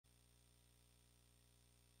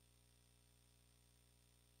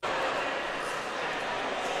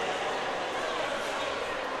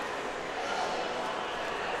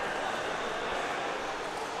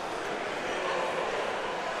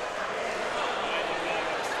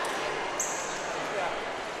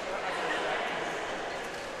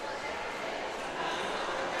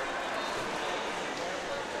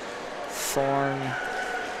Thorn.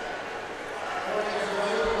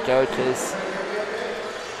 Goaches.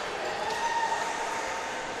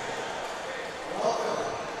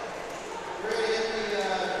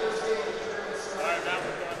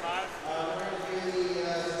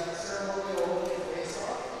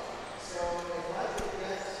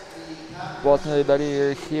 Welcome everybody,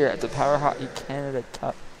 you're here at the PowerHockey Canada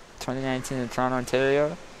Cup 2019 in Toronto,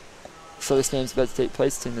 Ontario. So this game is about to take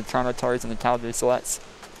place between the Toronto Toros and the Calgary Selects.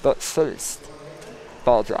 But first,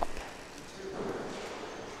 ball drop.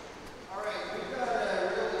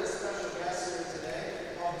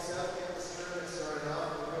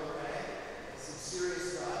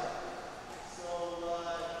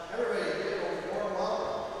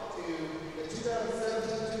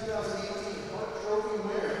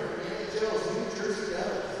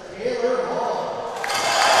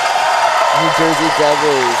 Jersey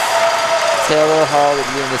Devils. Taylor Hall will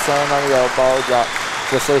be in the ceremonial ball drop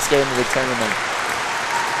for the first game of the tournament.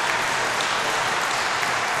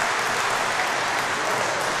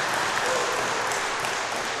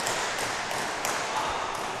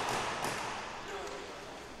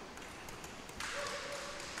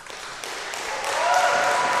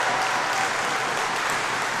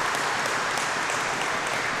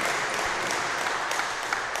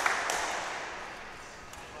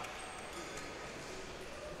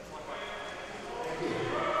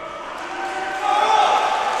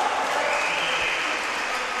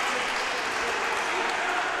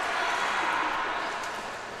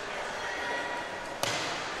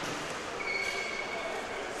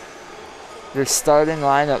 Your starting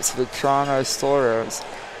lineups for the Toronto Toros.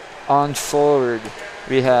 On forward,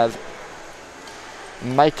 we have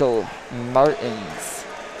Michael Martins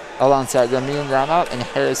alongside Ramin Rama and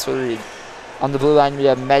Harris Reed. On the blue line, we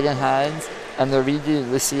have Megan Hines and Luigi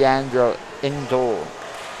Lisiandro in goal.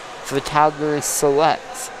 For the Calgary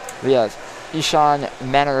Selects, we have Ishan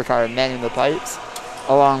Manarakar manning the pipes,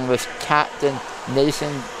 along with Captain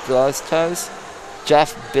Nathan Glazkos,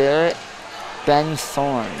 Jeff Barrett, Ben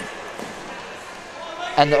Thorne.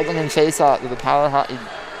 And the opening face-off of the PowerHockey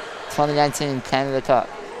 2019 Canada Cup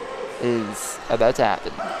is about to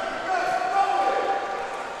happen.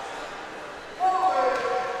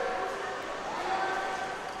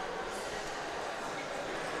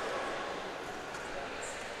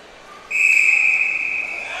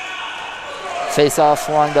 Face-off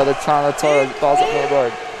won by the Toronto Toros. Ball's up on the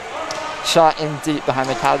board. Shot in deep behind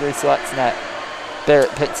the Calgary Selects net.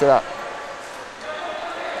 Barrett picks it up.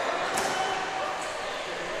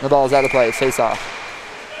 The ball's out of play, face off.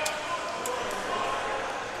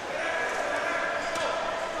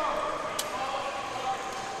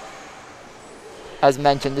 As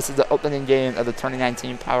mentioned, this is the opening game of the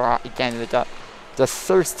 2019 PowerHockey Canada Cup. The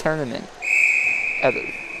first tournament ever.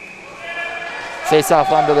 Face off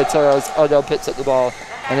under the Toros. Odell picks up the ball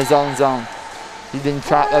in his own zone. He's been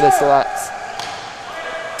trapped by the Selects.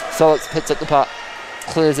 Phillips picks up the puck.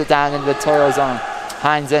 Clears it down into the Toro zone.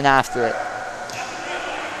 Hines in after it.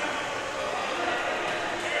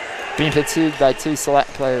 Being pursued by two Select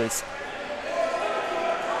players.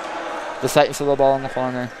 They're fighting for the ball in the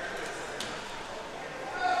corner.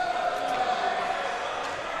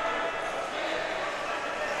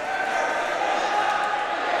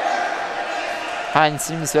 Hines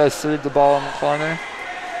seems to have threw the ball in the corner.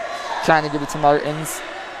 Trying to give it to Martins.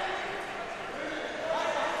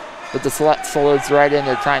 But the Select forwards right in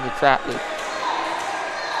there trying to trap it.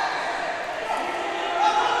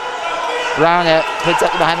 Round it, puts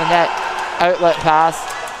it behind the net, outlet pass.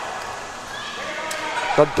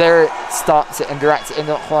 But Barrett stops it and directs it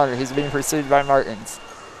into the corner. He's being pursued by Martins.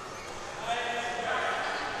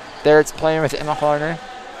 Barrett's playing with it in the corner.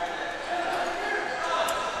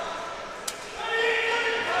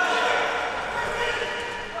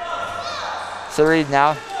 Reed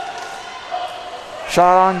now.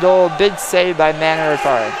 Shot on goal, big save by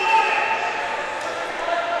Manarakar.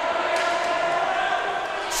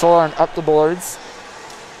 Thorne up the boards.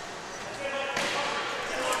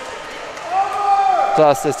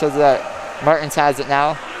 Justice to that. Martins has it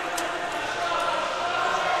now.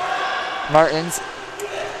 Martins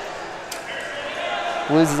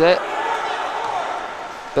loses it.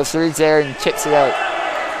 But Reed's there and kicks it out.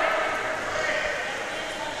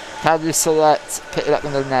 Calgary Selects pick it up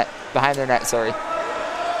in their net, behind their net, sorry.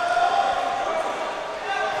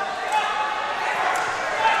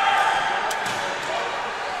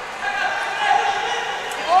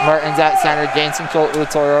 Martins at center, gains control of the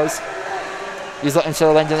Toros. He's looking for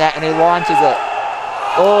the length of the net and he launches it.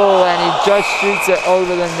 Oh, and he just shoots it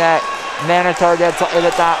over the net. Manatar gets it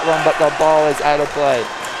at that one, but the ball is out of play.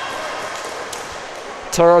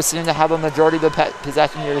 Toros seem to have a majority of the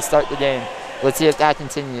possession here to start the game. Let's see if that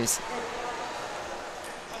continues.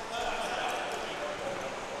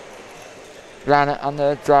 Granite on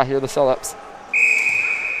the draw here with Phillips.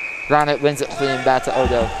 Granite wins it clean, back to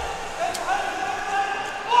Odo.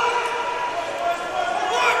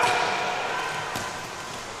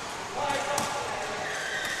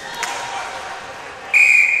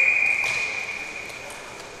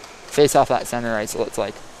 Face off that center ice, it looks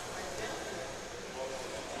like.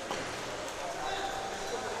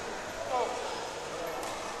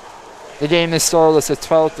 The game is scoreless with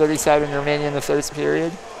 12:37 remaining in the first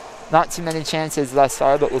period. Not too many chances thus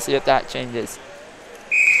far, but we'll see if that changes.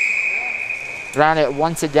 Granite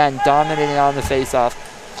once again dominating on the face-off.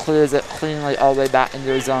 Clears it cleanly all the way back into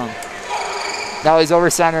his zone. Now he's over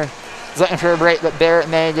center. He's looking for a break, but Barrett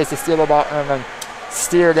manages to steal the ball from him.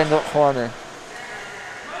 Steered into the corner.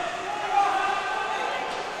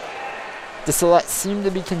 The Selects seem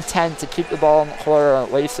to be content to keep the ball in the corner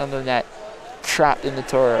away from the net, trapped in the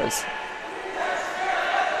Toros.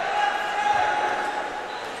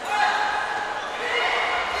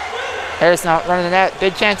 Harris now running the net,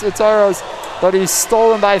 big chance for the Toros, but he's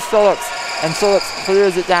stolen by Phillips, and Phillips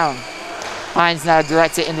clears it down. Hines now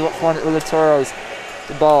directs it into the corner with the Toros.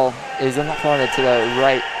 The ball is in the corner to the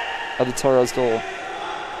right of the Toros goal.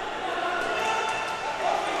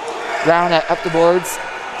 Brown up the boards.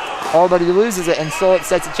 Oh, but he loses it, and Phillips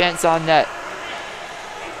sets a chance on net.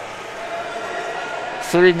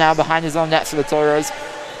 3 now behind his own net for the Toros,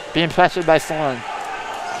 being pressured by Thorne.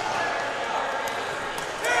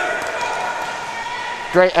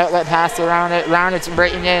 Great outlet pass around it. Roundit's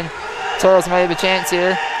breaking in. Toros might have a chance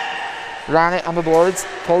here. Roundit on the boards,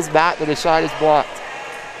 pulls back, but the shot is blocked.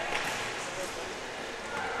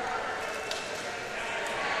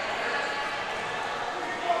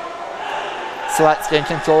 Selects gain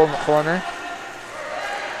control in the corner.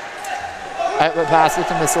 Outlet pass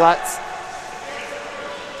within the Selects.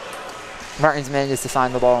 Martins manages to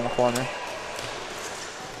find the ball in the corner.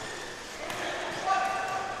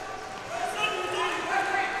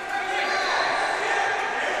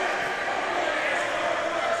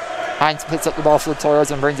 Hines picks up the ball for the Toros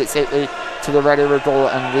and brings it safely to the right of the goal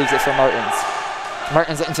and leaves it for Martins.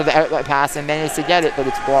 Martins looking for the outlet pass and manages to get it, but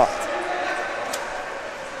it's blocked.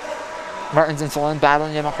 Martins and Thorne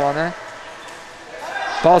battling in the corner.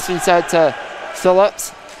 Ball feeds out to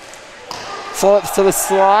Phillips. Phillips to the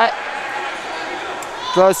slot.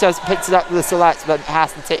 Gross just picks it up to the Selects, but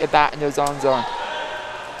has to take it back into his own zone.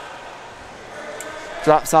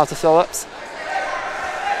 Drops off to Phillips.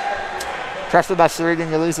 Pressured by Farid, and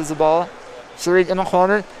he loses the ball. Farid in the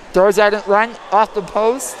corner. Throws out and run off the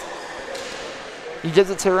post. He gives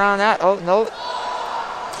it to Roundat. Oh, no.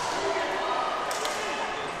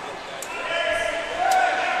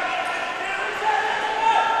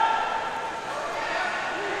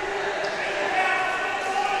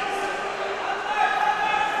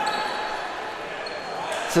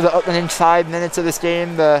 So the opening 5 minutes of this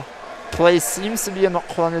game, the play seems to be in the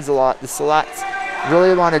corners a lot. The Selects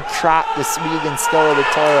really want to trap the speed and skill of the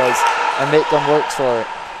Toros and make them work for it.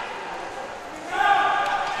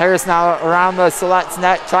 Harris now around the Selects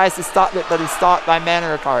net, tries to stop it, but he's stopped by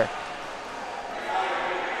Manarikar.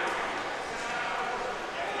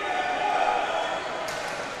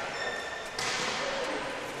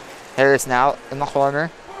 Harris now in the corner.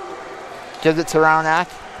 Gives it to Raunak.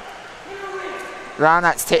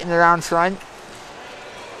 Raunak's taking it around front.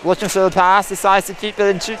 Looking for the pass, decides to keep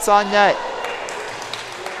it and shoots on net.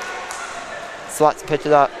 So let's pick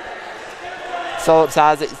it up. Phillips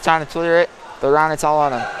has it, he's trying to clear it, but Raunak's all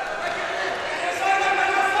on him.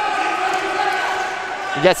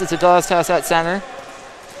 He gets it to Dollhouse at center.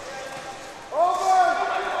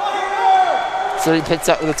 So he picks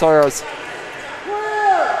up with the Toros.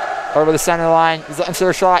 Over the center line, he's looking for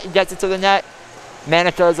a shot, he gets it to the net.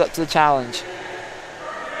 Manic goes up to the challenge.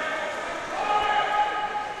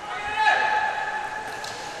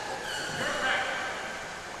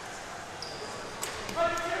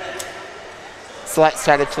 Selects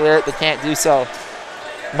try to clear it, but can't do so.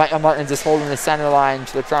 Michael Martins is holding the center line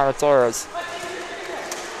for the Toronto Toros.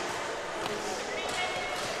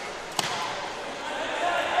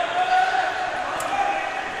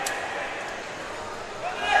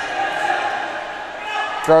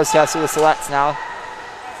 Gross has to the Selects now.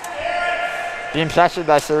 Being pressured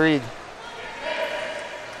by Farid.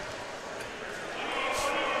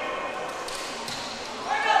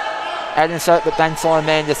 Eden shot, but Ben Thorne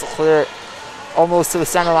manages to clear it almost to the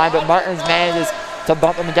center line, but Martins manages to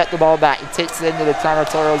bump him and get the ball back. He takes it into the Toronto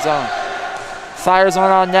Toro zone. Fires one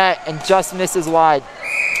on net and just misses wide.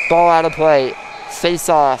 Ball out of play. Face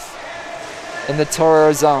off in the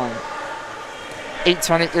Toros zone.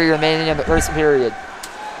 8:23 remaining in the first period.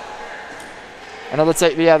 And it looks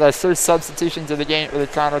like we have our first substitutions of the game for the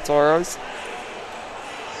Toronto Toros.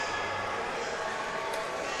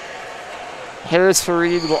 Harris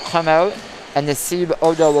Farid will come out, and Nasib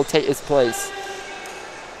Odo will take his place.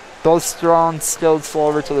 Both strong, skilled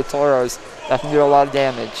forward to the Toros that can do a lot of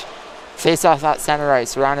damage. Face off at center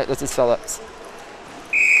ice. Around it, this is Phillips.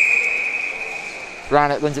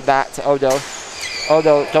 Around it, wins it back to Odo.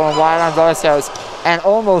 Odo going wide on Garce's and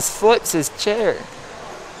almost flips his chair.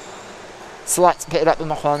 Sluts pick it up in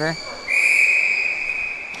the corner.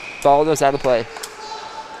 Ball goes out of play.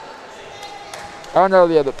 Oh no,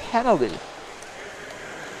 we have a penalty.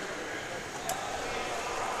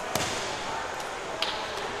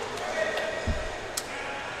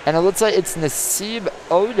 And it looks like it's Nasib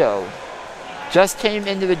Odo. Just came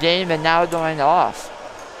into the game and now going off.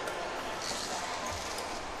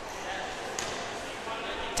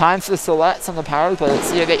 Time for the Selets on the power play. Let's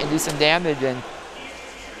see if they can do some damage and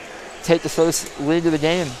take the first lead of the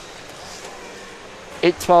game.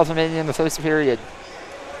 8:12 remaining in the first period.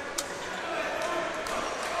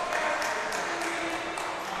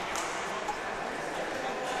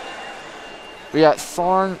 We got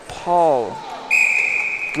Thorne Paul,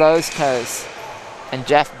 Glowscouse, and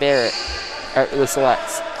Jeff Barrett out for the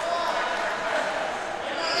Selects.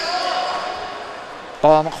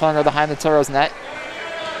 Ball on the corner behind the Toros net.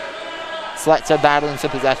 Selects are battling for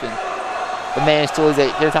possession. But managed to lose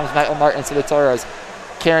it. Here comes Michael Martins for the Toros.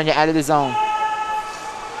 Carrying it out of the zone.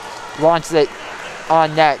 Launches it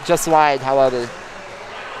on net, just wide, however.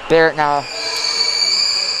 Barrett now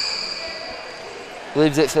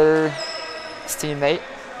leaves it for his teammate.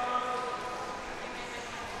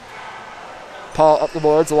 Paul up the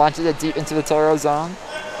boards, launches it deep into the Toro zone.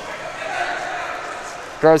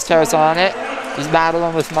 Grows Toros on it. He's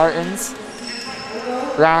battling with Martins.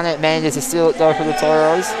 Around it, manages to steal it though for the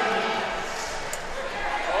Toros.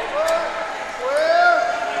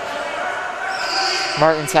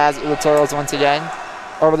 Martins has it with the Toros once again.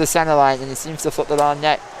 Over the center line, and he seems to flip it on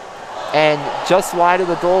net. And just wide of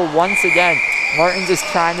the goal once again. Martins is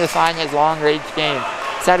trying to find his long-range game.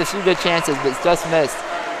 He's had a few good chances, but it's just missed.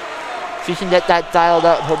 If he can get that dialed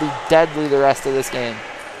up, he'll be deadly the rest of this game.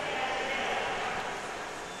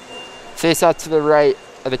 Face off to the right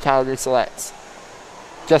of the Calgary Selects.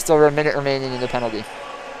 Just over a minute remaining in the penalty.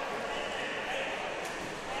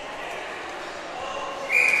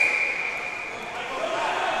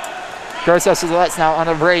 Garces Selects now on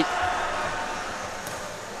a break.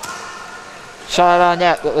 Shot on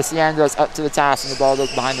net, but Lysiandro's up to the task and the ball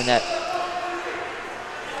goes behind the net.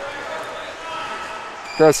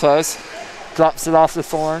 Grosshaus drops it off to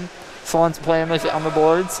Thorne. Thorne's playing with it on the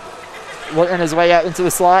boards. Working his way out into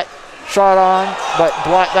the slot. Shot on, but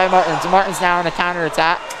blocked by Martins. Martins now on a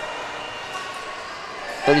counter-attack.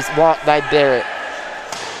 But he's blocked by Barrett.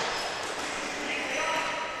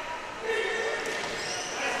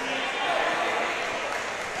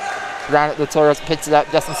 Around it, the Toros picks it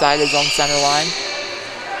up just inside his own center line.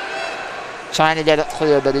 Trying to get it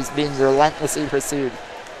clear, but he's being relentlessly pursued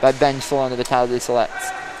by Ben Fullen of the Calgary Selects.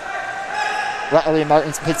 Luckily,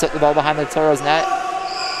 Martins picks up the ball behind the Toros net.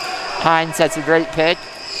 Hines sets a great pick,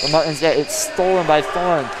 but Martins net, it's stolen by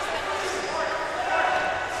Thorne.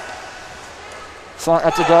 Thorne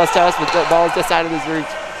up to Grosshaus, but the ball is just out of his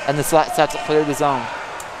reach, and the Selects have to clear the zone.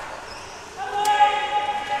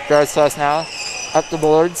 Grosshaus now up the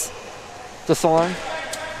boards to Thorne.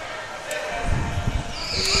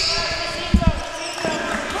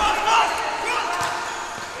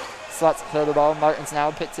 Sluts clear the ball. Martins now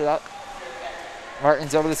picks it up.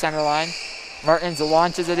 Martins over the center line. Martins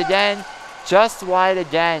launches it again. Just wide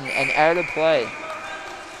again and out of play.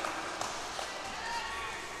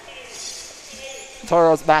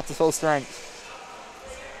 Toros back to full strength.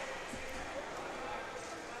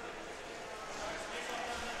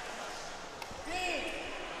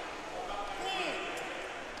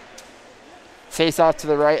 Face off to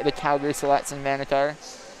the right of the Calgary Selects in Manitar.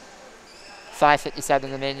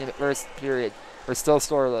 5:57 remaining in the first period. We're still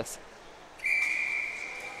scoreless.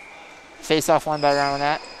 Face off won by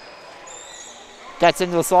Rowanette. Gets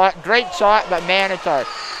into the slot. Great shot by Manitar.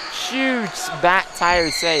 Huge back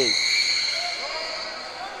tire save.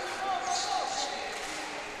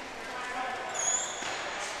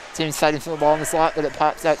 Team's fighting for the ball in the slot, but it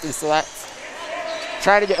pops out to the Selects.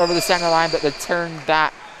 Try to get over the center line, but they're turned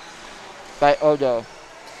back by Odo.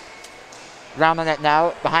 Round the net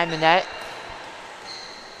now, behind the net.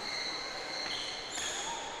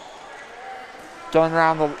 Going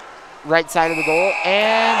around the right side of the goal,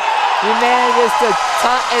 and he manages to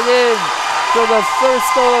tuck it in for the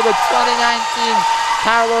first goal of the 2019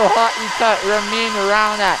 PowerHockey Cup. Ramin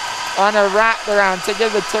Raunat on a wraparound to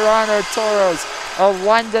give the Toronto Toros a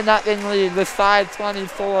 1-0 lead with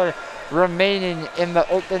 5:24 remaining in the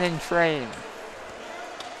opening frame.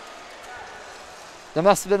 There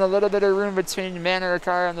must have been a little bit of room between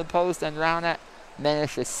Manorkar and the post, and Raunat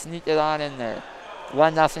managed to sneak it on in there.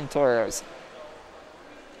 1-0 Toros.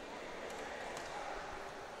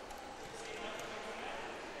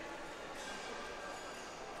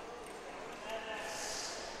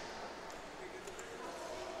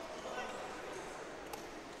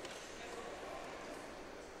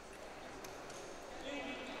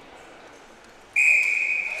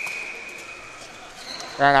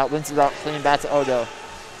 Raunat wins it out, clean back to Odo.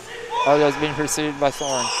 Odo's being pursued by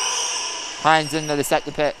Thorne. Hines into the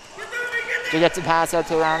second pit. He gets a pass out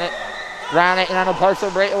to Raunat. Raunat in on a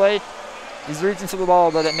partial breakaway. He's reaching for the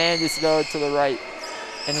ball, but it manages to go to the right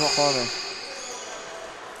in the corner.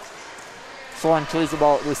 Thorne clears the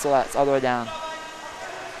ball at the Selets all the way down.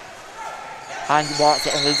 Hines blocks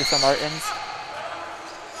it and leaves it for Martins.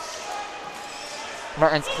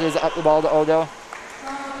 Martins clears it up the ball to Odo.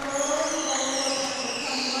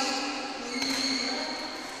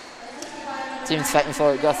 Team's fighting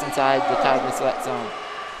for it just inside the Calgary select zone.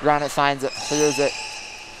 Raunat finds it, clears it,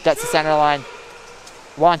 gets the center line,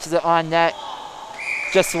 launches it on net,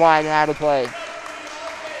 just wide and out of play.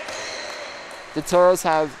 The Toros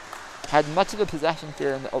have had much of the possession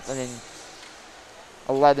here in the opening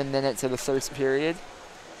 11 minutes of the first period.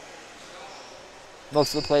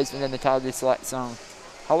 Most of the plays within the Calgary select zone.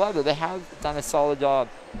 However, they have done a solid job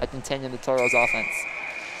at containing the Toros offense.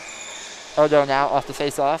 Odo now off the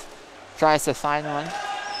face-off. Tries to find one.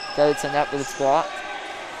 Get it to net, but it's blocked.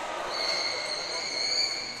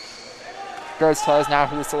 Goes close now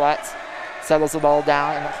for the Selets. Settles the ball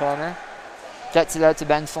down in the corner. Gets it out to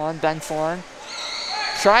Ben Thorne. Ben Thorne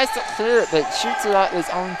tries to clear it, but shoots it at his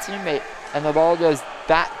own teammate, and the ball goes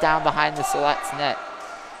back down behind the Selets net.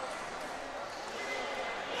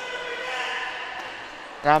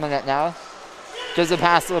 Ramanat now. Gives a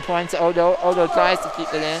pass to the point to Odo. Odo tries to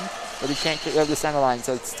keep it in, but he can't get over the center line,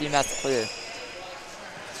 so his team has to clear.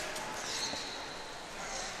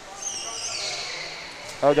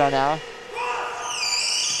 Odo now.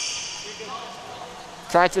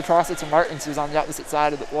 Tried to cross it to Martins, who's on the opposite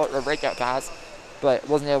side of the breakout pass, but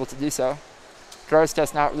wasn't able to do so. Gross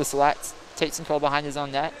test now with the Select. Takes control behind his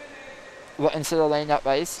own net. Looking for the lane up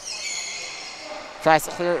ice. Tries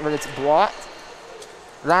to clear it, but it's blocked.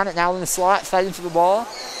 Raunat now in the slot, fighting for the ball.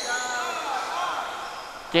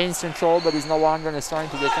 Gains control, but he's no longer in a scoring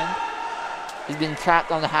position. He's being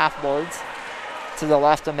trapped on the half boards to the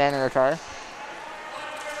left of Manorkar.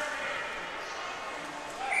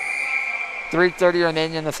 3:30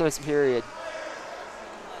 remaining in the first period.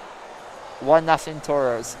 1-0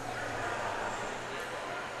 Toros.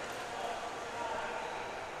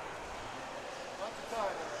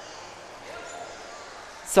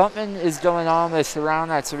 Something is going on with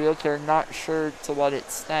Raunat's wheelchair, not sure to what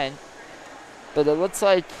extent. But it looks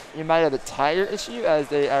like he might have a tire issue as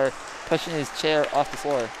they are pushing his chair off the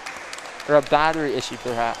floor. Or a battery issue,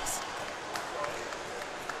 perhaps.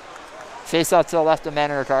 Face off to the left of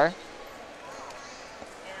Manorkar.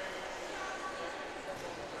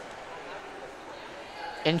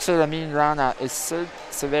 Into Ramin Raunat is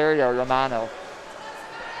Severio Romano.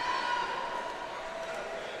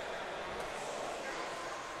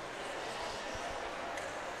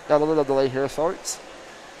 Got a little delay here, folks.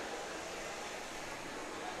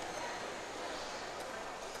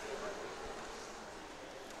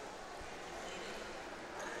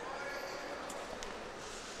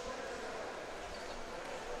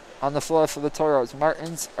 On the floor for the Toros,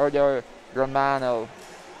 Martins, Odo, Romano,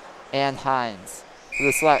 and Hines. For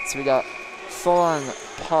the Selects, we got Thorne,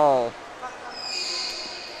 Paul,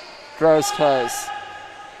 Gross,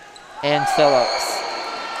 and Phillips.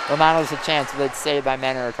 Romano's a chance, but it's saved by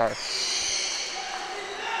Manorkar.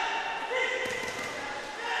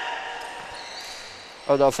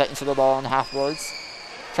 Odo fighting for the ball on the half boards.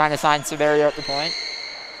 Trying to find Severio at the point.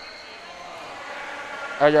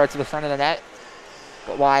 Odo to the front of the net,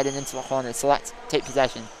 but wide and into the corner. Select, take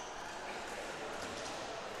possession.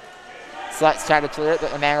 Select's trying to clear it,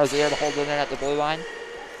 but Romano's there to hold it in at the blue line.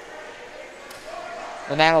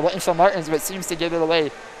 Romano looking for Martins, but seems to give it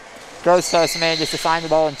away. Gross post manages to find the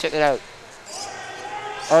ball and chip it out.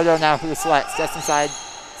 Odo now for the Selects, just inside.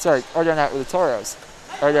 Odo now with the Toros.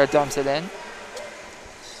 Odo dumps it in.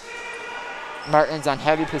 Martins on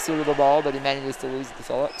heavy pursuit of the ball, but he manages to lose it to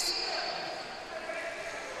Phillips.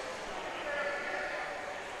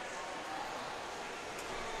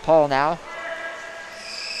 Paul now.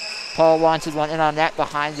 Paul launches one in on net.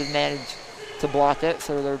 Behind has managed to block it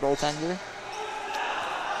for their goaltender.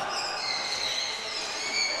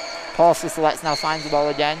 Paul for Selects now finds the ball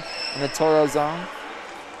again in the Toro zone.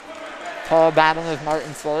 Paul battling with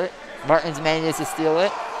Martins for it. Martins manages to steal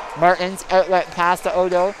it. Martins outlet pass to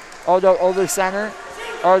Odo. Odo over center.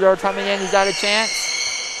 Odo coming in, he's got a chance.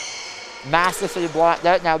 Masterfully blocked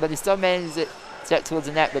out now, but he still manages it to get towards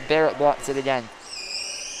the net, but Barrett blocks it again.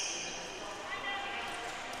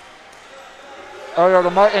 Odo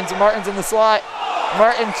to Martins. Martins in the slot.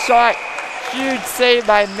 Martins shot. Huge save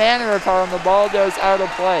by Manor, and the ball goes out of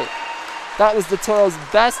play. That was the Toros'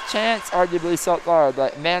 best chance, arguably, so far,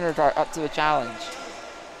 but Manor up to the challenge.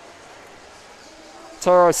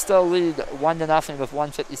 Toros still lead 1-0 with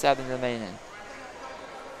 1:57 remaining.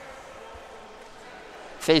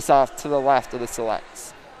 Face off to the left of the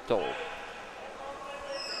Selects goal.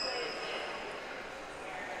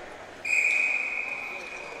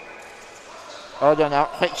 Odo now,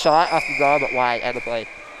 quick shot off the draw, but wide, out of play.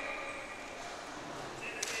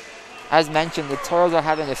 As mentioned, the Toros are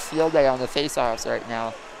having a field day on the face-offs right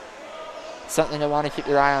now. Something to want to keep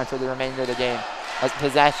your eye on for the remainder of the game, as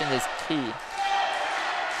possession is key.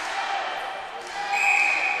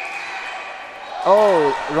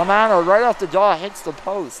 Oh, Romano right off the jaw hits the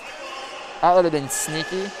post. That would have been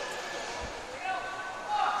sneaky.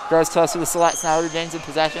 Goes close to the Selects now, regains the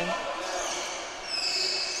possession.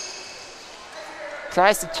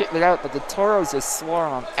 Tries to chip it out, but the Toros just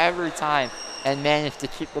swarm him every time and manage to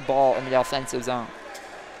keep the ball in the offensive zone.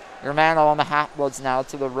 Romano on the half-boards now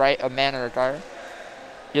to the right of Manor.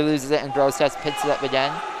 He loses it and Grosstest picks it up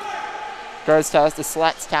again. Grosstest, the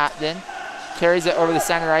Selects captain, carries it over the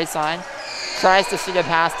center ice line. Tries to feed a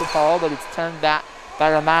pass to Paul, but it's turned back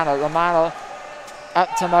by Romano. Romano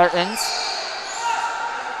up to Martins.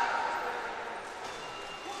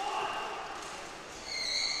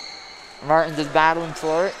 Martins is battling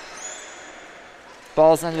for it.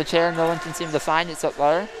 Ball's under the chair. No one can seem to find it so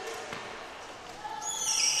far.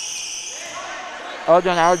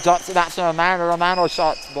 Odo now drops it back to Romano. Romano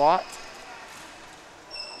shot's blocked.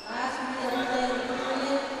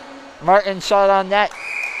 Martin shot on net.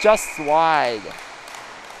 Just wide.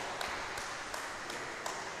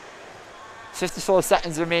 54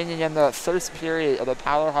 seconds remaining in the first period of the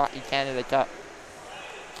PowerHockey Canada Cup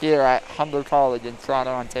here at Humber College in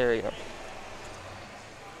Toronto, Ontario.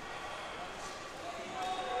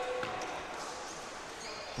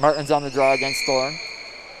 Martins on the draw against Thorne.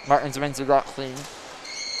 Martins wins the draw clean.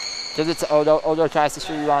 Gives it to Odo. Odo tries to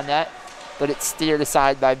shoot on net, but it's steered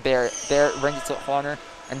aside by Barrett. Barrett brings it to the corner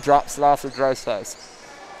and drops it off for Grosstest.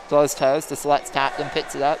 Grosstest, the Selects captain,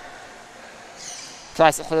 picks it up.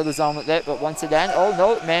 Tries to clear the zone with it, but once again, oh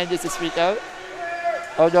no, manages to sweep out.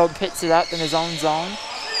 Odo picks it up in his own zone.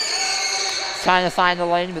 Trying to find the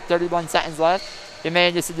lane with 31 seconds left. He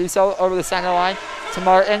manages to do so over the center line to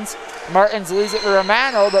Martins. Martins leaves it to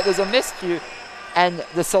Romano, but there's a miscue, and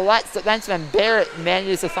the Selects defenseman Barrett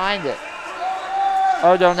manages to find it.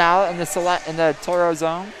 Odo now in the Toro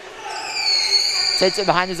zone. Takes it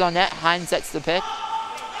behind his own net. Hines sets the pick.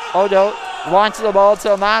 Odo launches the ball to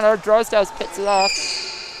Romano. Grosstest picks it off.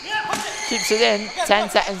 Keeps it in. 10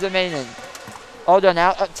 seconds remaining. Odo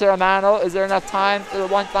now up to Romano. Is there enough time for the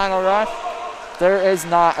one final rush? There is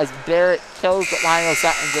not, as Barrett kills the final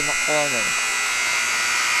seconds in the corner.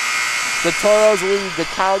 The Toros lead the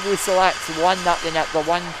Calgary Selects 1-0 at the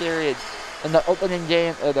 1 period in the opening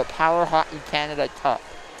game of the PowerHockey Canada Cup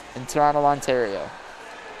in Toronto, Ontario.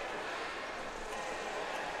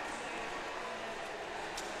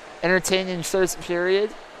 Entertaining first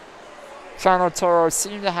period. Toronto Toros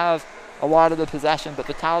seem to have a lot of the possession, but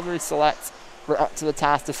the Calgary Selects were up to the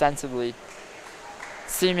task defensively,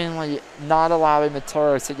 seemingly not allowing the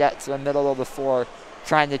Toros to get to the middle of the floor,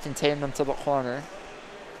 trying to contain them to the corner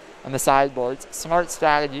and the sideboards. Smart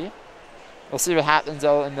strategy. We'll see what happens,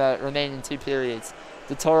 though, in the remaining 2 periods.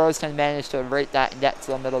 The Toros can manage to rate that and get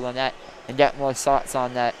to the middle of the net and get more shots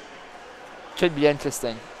on net. Could be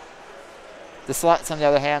interesting. The Selects, on the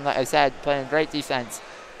other hand, like I said, playing great defense,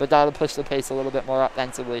 but that'll push the pace a little bit more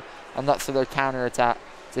offensively and look for their counterattack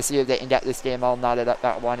to see if they can get this game all knotted up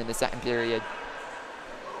at 1 in the second period.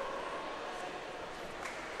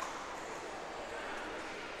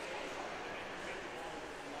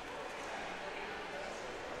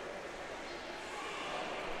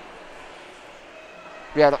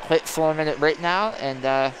 We have a quick 4-minute break now,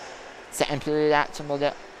 and second period action will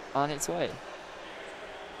get on its way.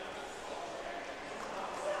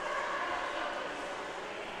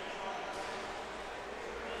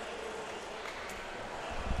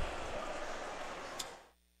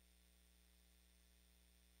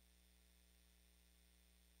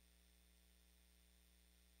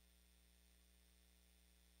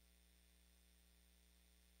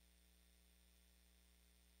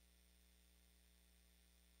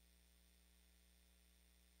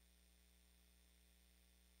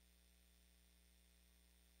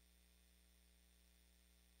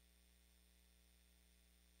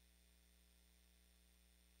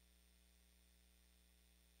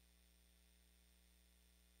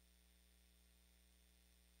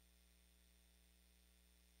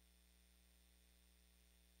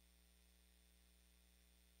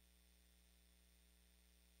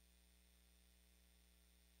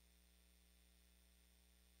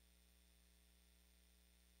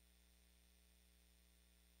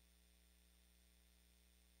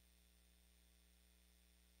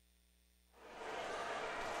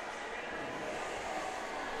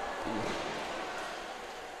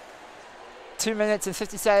 2 minutes and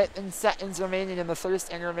 57 seconds remaining in the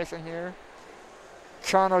first intermission here.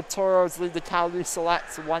 Toronto Toros lead the Calgary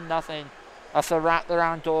Selects 1-0 after a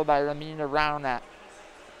wraparound goal by Ramina Raunak.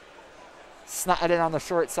 Snuck it in on the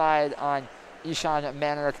short side on Ishan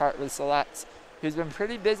Manarakart with Selects, who's been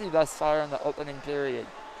pretty busy thus far in the opening period.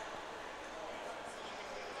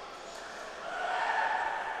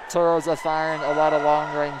 Toros are firing a lot of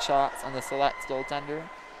long-range shots on the Selects goaltender.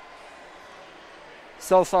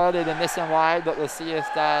 So far they've been missing wide, but we'll see if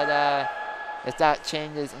that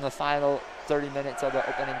changes in the final 30 minutes of the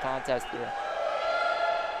opening contest here.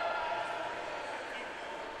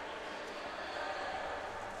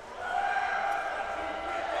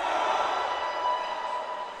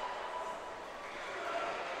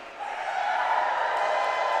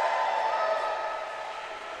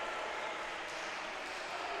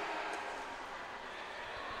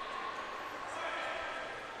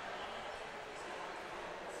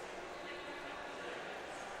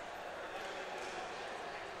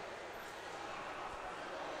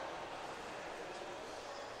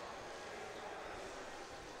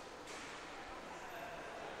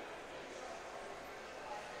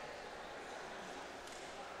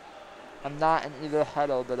 I'm not in either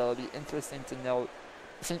huddle, but it'll be interesting to note.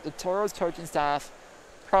 I think the Toros coaching staff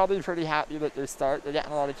probably pretty happy with their start. They're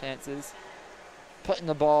getting a lot of chances, putting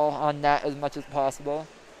the ball on net as much as possible.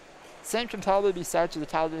 Same can probably be said to the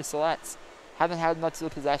Calgary Selects. Haven't had much of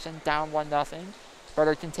the possession, down 1-0, but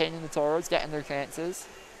are containing the Toros, getting their chances.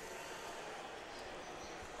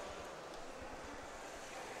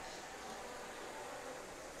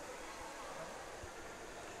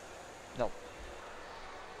 No.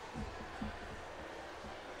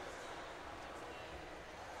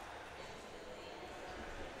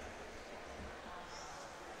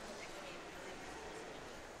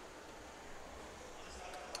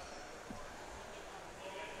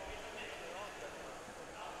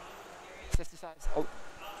 Oh.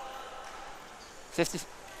 50.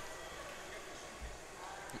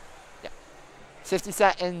 Yeah. 50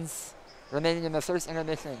 seconds remaining in the first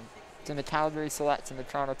intermission to the Calgary Selects and the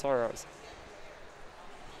Toronto Toros.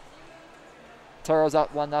 Toros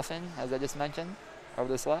up 1-0, as I just mentioned,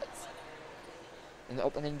 over the Selects in the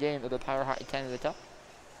opening game of the PowerHockey Canada Cup.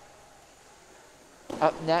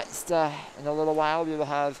 Up next, in a little while, we will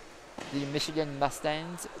have the Michigan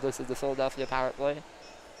Mustangs versus the Philadelphia Power Play.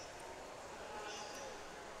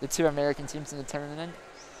 The two American teams in the tournament,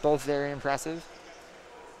 both very impressive.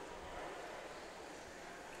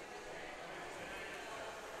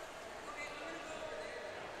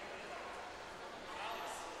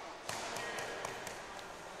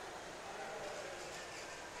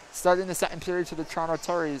 Starting the second period for the Toronto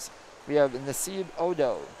Tories, we have Nasib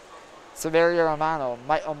Odo, Severio Romano,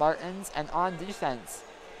 Michael Martins, and on defense,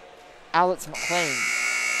 Alex McLean.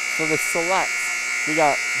 For the Selects, we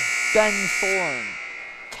got Ben Thorne,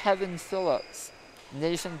 Kevin Phillips,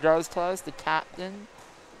 Nathan Grosclose, the captain,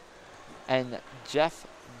 and Jeff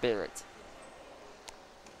Barrett.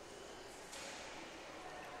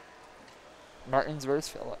 Martins versus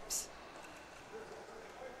Phillips.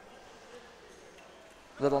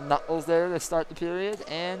 Little knuckles there to start the period,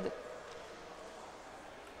 and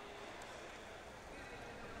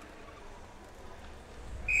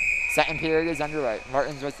second period is underway.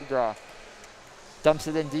 Martins with the draw. Dumps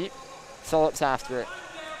it in deep. Phillips after it.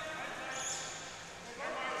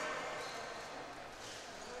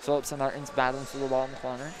 Phillips and Martins battling for the ball in the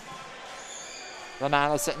corner.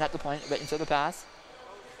 Romano sitting at the point, waiting for the pass.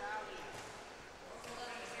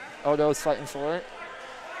 Odo's fighting for it.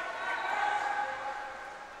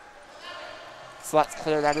 Selects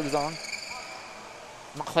cleared out of the zone.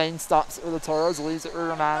 McLean stops it with the Toros, leaves it with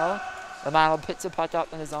Romano. Romano picks a puck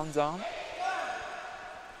up in his own zone.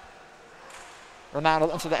 Romano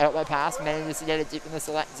looking for the outlet pass, manages to get it deep in the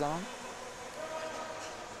Select zone.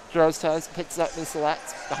 Grosclose picks up the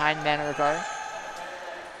Selects behind Manarikar.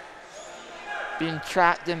 Being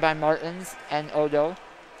trapped in by Martins and Odo.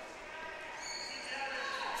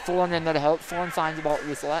 Thorne in there to help. Thorne finds the ball to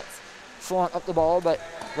the Selects. Thorne up the ball, but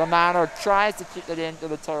Romano tries to keep it into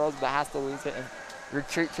the Toros, but has to lose it and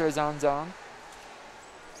retreat to his own zone.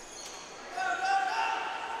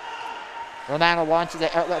 Romano launches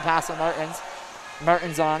the outlet pass on Martins.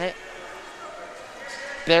 Martins on it.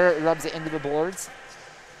 Barrett rubs it into the boards.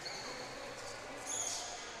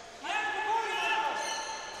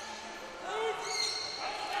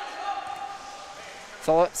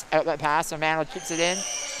 Phillips, outlet pass. Romano keeps it in.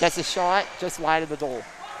 Gets a shot just wide of the goal.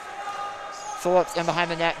 Phillips in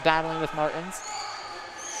behind the net, battling with Martins.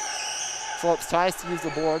 Phillips tries to use the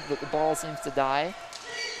board, but the ball seems to die.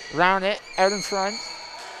 Round it, out in front.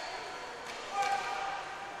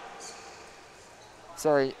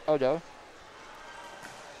 Sorry, Odo.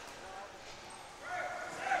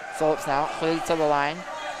 Phillips now clears it to the line,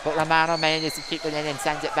 but Romano manages to keep it in and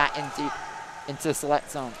sends it back into the select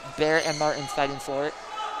zone. Barrett and Martin's fighting for it.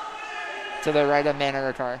 To the right of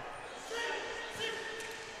Manaratar.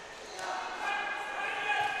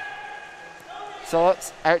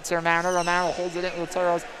 Phillips out to Romano. Romano holds it into the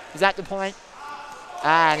Toros. He's at the point.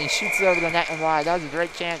 And he shoots it over the net and wide. That was a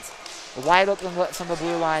great chance. A wide open look from the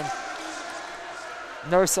blue line.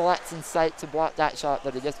 No selects in sight to block that shot,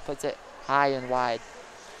 but he just puts it high and wide.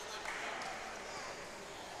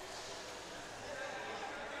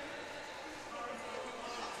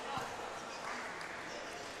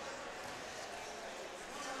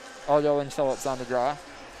 Odo and Phillips on the draw.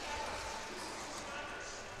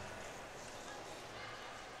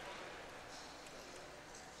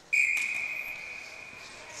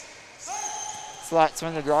 Selects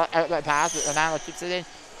win the draw, outlet pass, but Romano keeps it in.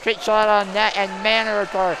 Quick shot on net, and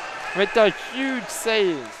Manaratar with the huge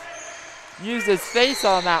save. Used his face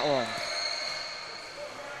on that one.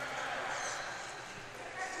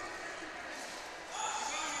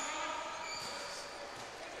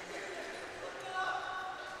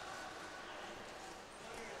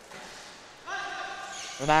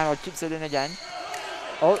 Romano keeps it in again.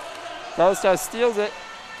 Oh, Dosto steals it.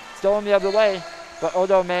 Stolen the other way. But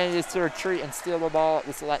Odo manages to retreat and steal the ball at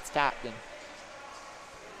the select's captain.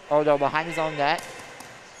 Odo behind his own net.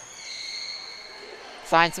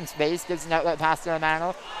 Finds some space, gives an outlet pass to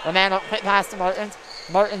Romano. Romano quick pass to Martins.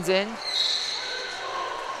 Martins in.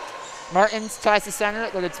 Martins tries to center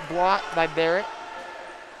it, but it's blocked by Barrett.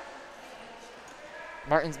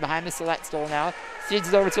 Martins behind the select goal now. Feeds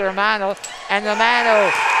it over to Romano, and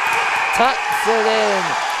Romano tucks it in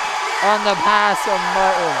on the pass from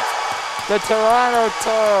Martins. The Toronto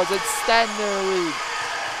Toros extend their lead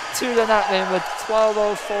 2-0 with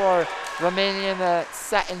 12:04 remaining in the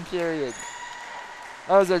second period.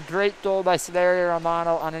 That was a great goal by Severio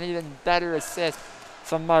Romano on an even better assist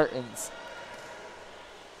from Martins.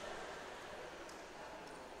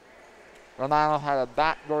 Romano had a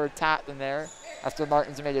backdoor tap in there after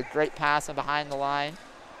Martins made a great pass and behind the line.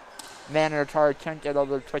 Manaratar couldn't get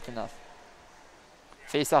over quick enough.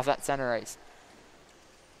 Face off at center ice.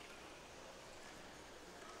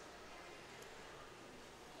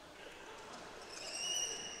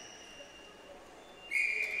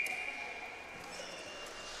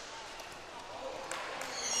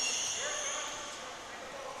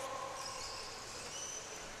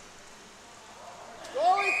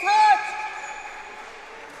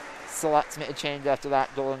 Selects make a change after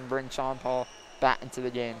that goal and bring Sean Paul back into the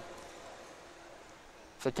game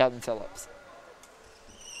for Kevin Phillips.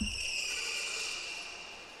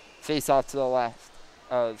 Face off to the left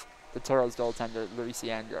of the Toros goaltender, Luis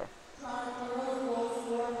Andro.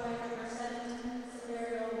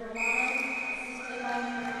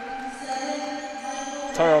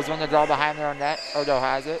 Toros win the draw behind their own net. Odo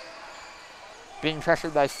has it. Being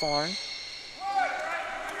pressured by Thorne.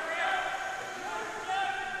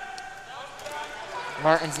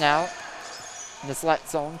 Martins now in the select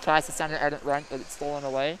zone, tries to send it out at front, but it's stolen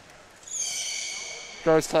away.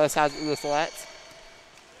 Goes close, has it to the select.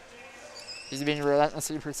 He's being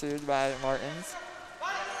relentlessly pursued by Martins.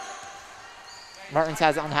 Martins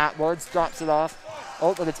has it on half boards, drops it off.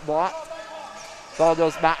 Oh, but it's blocked. Ball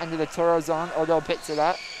goes back into the Toro zone. Odo picks it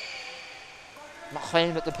up.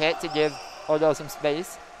 McLean with the pick to give Odo some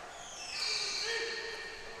space.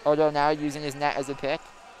 Odo now using his net as a pick.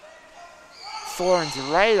 Thorne's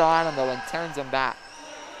right on him though and turns him back.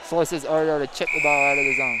 Forces Odo to chip the ball out of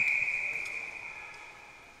the zone.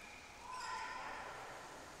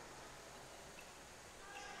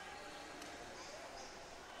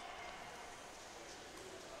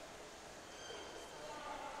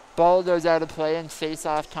 Ball goes out of play and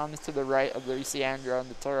face-off comes to the right of Luis Andro in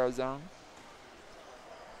the Toro zone.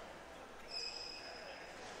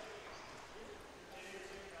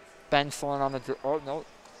 Ben Thorne on the draw. Oh, no.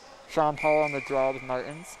 Sean Paul on the draw with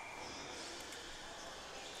Martins.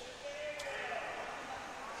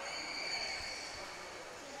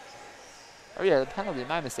 Oh yeah, the penalty,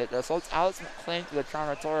 my mistake there. So it's Alex McLean to the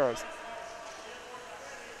Toronto Toros.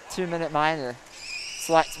 2-minute minor.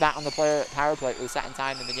 Selects back on the player at power play for the second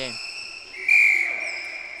time in the game.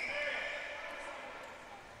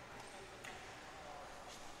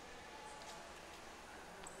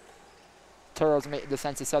 Toros make a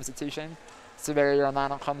defensive substitution. Severio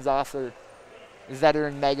Romano comes off for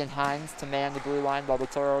veteran Megan Hines to man the blue line while the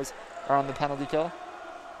Toros are on the penalty kill.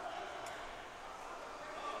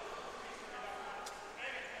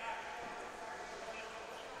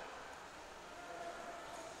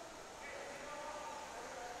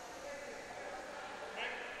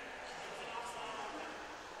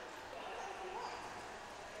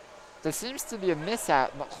 There seems to be a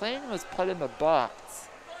mishap. McLean was put in the box.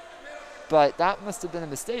 But that must have been a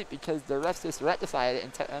mistake because the refs just rectified it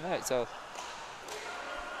and took them out. So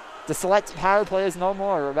the select power play is no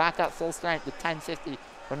more. We're back at full strength with 10:50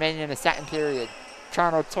 remaining in the second period.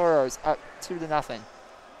 Toronto Toros up 2-0.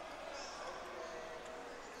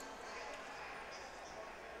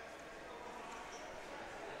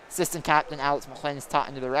 Assistant captain Alex McLean is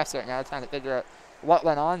talking to the refs right now, trying to figure out what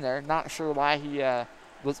went on there. Not sure why he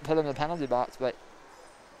was put in the penalty box, but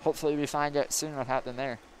hopefully we find out soon what happened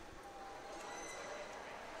there.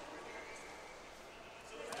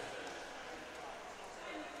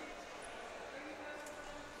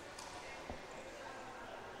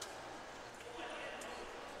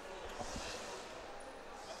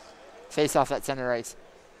 Face off at center ice.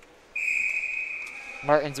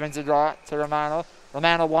 Martins wins the draw to Romano.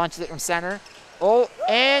 Romano launches it from center. Oh,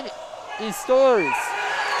 and he scores.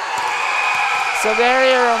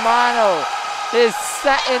 Severio Romano, his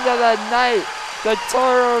second of the night. The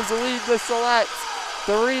Toros lead the Selects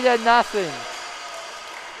 3-0.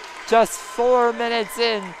 Just 4 minutes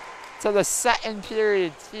in to the second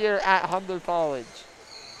period here at Humber College.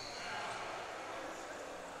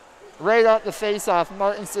 Right off the face-off,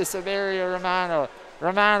 Martins to Severio Romano.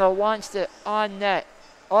 Romano launched it on net,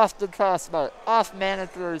 off the crossbar, off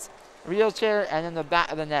Manator's wheelchair, and in the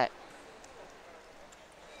back of the net.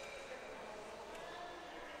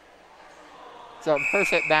 So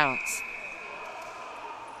perfect bounce.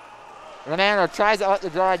 Romano tries it out to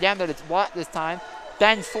draw again, but it's blocked this time.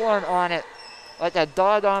 Ben Thorne on it like a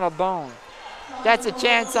dog on a bone. Gets a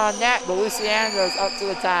chance on net, but Luciano's up to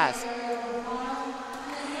the task.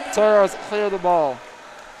 Toros clear the ball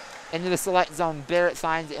into the select zone. Barrett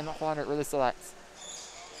finds it in the corner with the selects.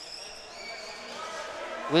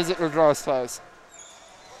 Lizic draws close.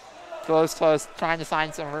 Goes close, trying to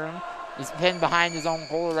find some room. He's pinned behind his own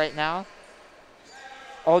goal right now.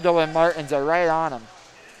 Odo and Martins are right on him.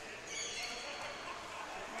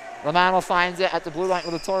 Romano finds it at the blue line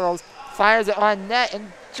with the Toros. Fires it on net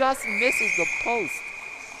and just misses the post.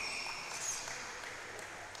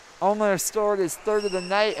 Ulmer scored his third of the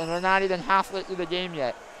night, and we're not even halfway through the game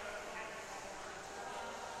yet.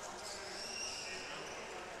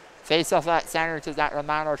 Face off at center to that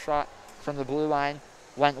Romano shot from the blue line.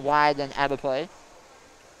 Went wide and out of play.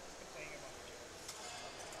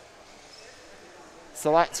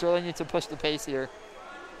 Selects really need to push the pace here.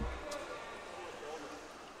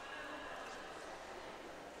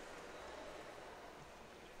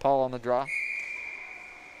 Paul on the draw.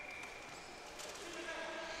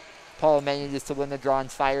 Paul manages to win the draw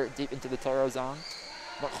and fire it deep into the Toro zone.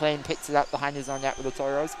 McLean picks it up behind his own net with the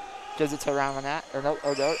Toros. Gives it to around the net. Or no,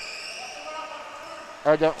 Odo.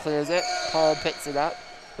 Odo clears it. Paul picks it up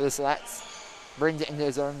for the Selects. Brings it into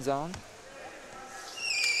his own zone.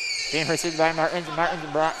 Being pursued by Martins. Martins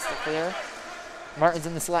and Brox to clear. Martins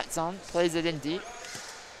in the Select zone. Plays it in deep.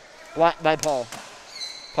 Blocked by Paul.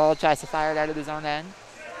 Paul tries to fire it out of his own end.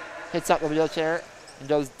 Hits up the wheelchair and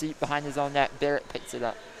goes deep behind his own net. Barrett picks it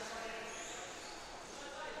up.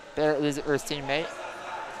 Barrett loses it for his teammate.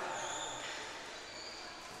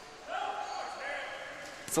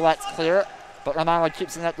 Selects clear it, but Romano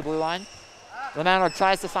keeps it at the blue line. Romano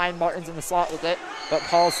tries to find Martins in the slot with it, but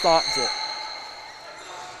Paul stops it.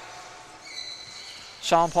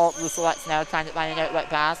 Sean Paul to the Selects now, trying to find an outlet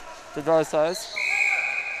pass to Toros.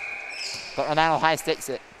 But Romano high sticks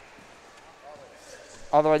it.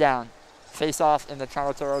 All the way down. Face off in the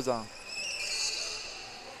Toronto Toro zone.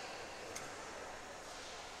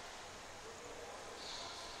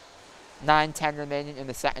 (9:10) remaining in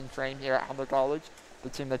the second frame here at Humber College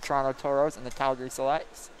between the Toronto Toros and the Calgary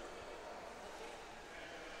Selects.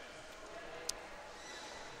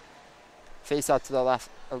 Face off to the left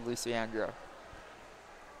of Luciandro.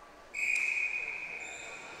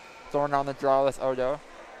 Thorne on the draw with Odo.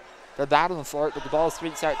 They're battling for it, but the ball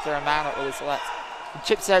sweeps out to Romano with the Selects. He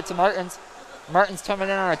chips out to Martins. Martins coming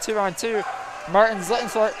in on a 2-on-2. Martins looking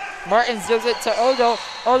for it. Martins gives it to Odo.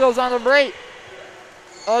 Odo's on the break.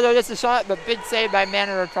 Odo gets a shot, but big save by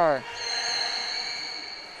Manor-Ricard.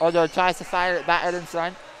 Odo tries to fire it back out in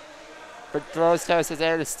front, but Toros is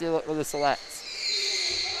there to steal it with the Selects.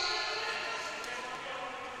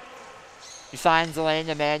 He finds the lane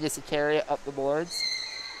and manages to carry it up the boards.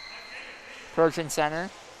 Approaching center.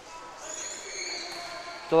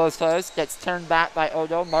 Toros gets turned back by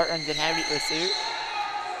Odo. Martins in heavy pursuit.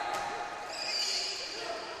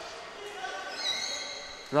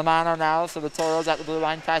 Romano now for the Toros at the blue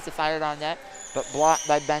line. Tries to fire it on net, but blocked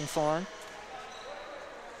by Ben Thorne.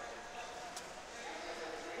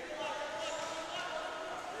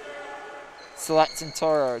 Selects and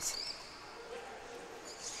Toros.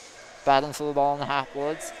 Battling for the ball in the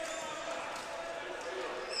half-boards.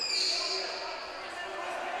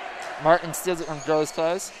 Martin steals it from Gross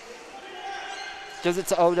close. Gives it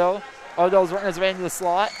to Odo. Odo's running his way into the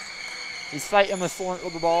slot. He's fighting with Florent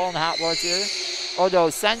with the ball in the half-boards here. Odo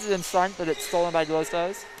sends it in front, but it's stolen by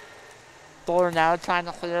Glostos. Fuller now trying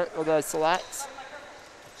to clear it with the selects.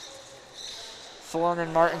 Fuller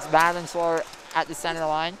and Martin's battling for at the center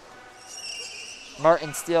line.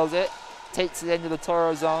 Martin steals it, takes it into the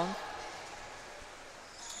Toro zone.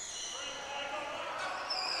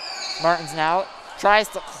 Martin's now tries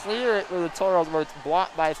to clear it with the Toros, but it's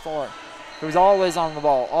blocked by Fuller, who's always on the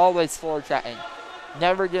ball, always forward tracking.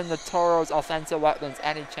 Never giving the Toros offensive weapons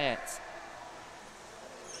any chance.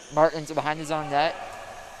 Martin's behind his own net.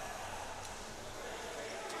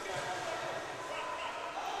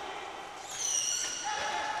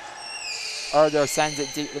 Odo sends it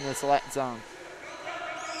deep in the select zone.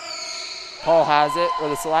 Paul has it where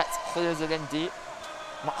the select clears it in deep.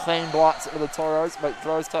 McLean blocks it with the Toros, but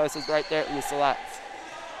Grostos is right there at the select.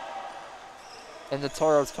 In the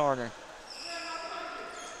Toros corner.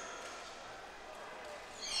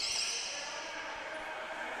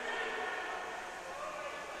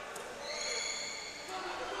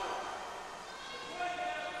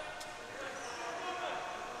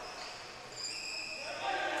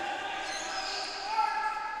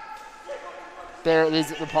 Barrett leads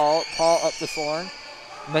it to Paul. Paul up to Thorne.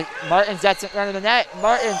 Martin's gets in front of the net.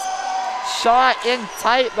 Martin's shot in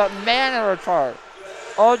tight, but man of a car.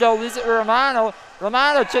 Odo leads it to Romano.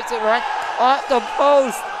 Romano chips it right off the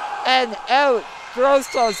post and out.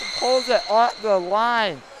 Grostos pulls it off the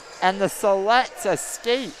line, and the Selects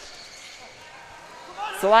escape.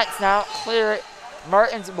 Selects now clear it.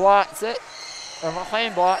 Martins blocks it, or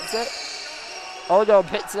McLean blocks it. Odo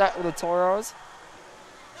picks it up with the Toros.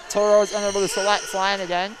 Toros unable to select line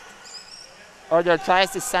again. Odo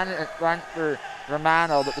tries to send it in front for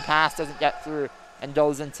Romano, but the pass doesn't get through and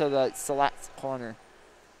goes into the select corner.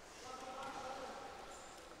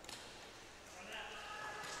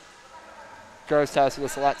 Grostos with the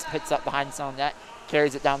select, picks up behind his own net,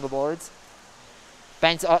 carries it down the boards.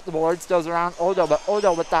 Banks it up the boards, goes around Odo, but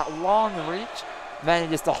Odo with that long reach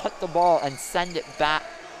manages to hit the ball and send it back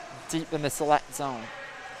deep in the select zone.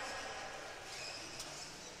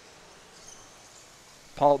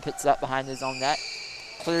 Paul picks it up behind his own net,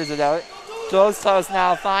 clears it out. Grostos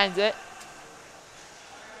now finds it.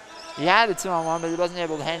 He had a 2-on-1, but he wasn't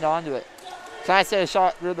able to hang on to it. Tries to hit a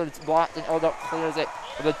shot through, but it's blocked, and Odo clears it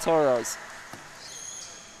for the Toros.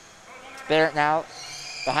 Barrett now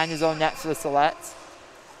behind his own net for the Selects.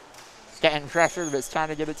 Getting pressured, but it's trying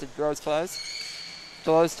to give it to Grostos.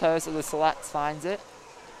 Grostos of the Selects finds it.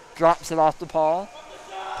 Drops it off to Paul.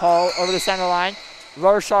 Paul over the center line.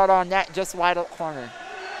 Low shot on net, just wide up corner.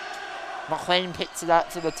 McLean picks it up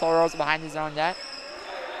to the Toros behind his own net.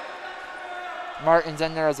 Martin's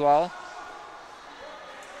in there as well.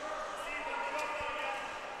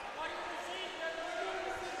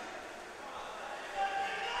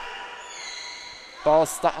 Ball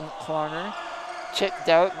stuck in the corner. Chipped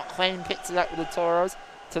out. McLean picks it up with the Toros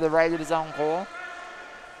to the right of his own goal.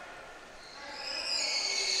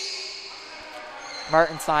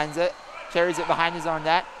 Martin finds it. Carries it behind his own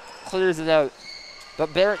net. Clears it out.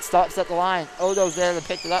 But Barrett stops at the line. Odo's there to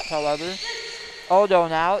pick it up, however. Odo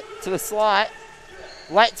now to the slot.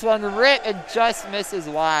 Lets one rip and just misses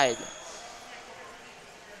wide.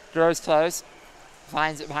 Grows close.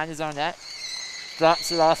 Finds it behind his own net.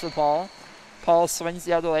 Drops it off for Paul. Paul swings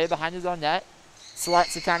the other way behind his own net.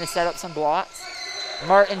 Selects to kind of set up some blocks.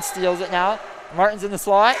 Martin steals it now. Martin's in the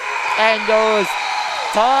slot and goes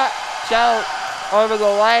top shelf over the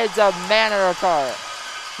legs of Manorcar.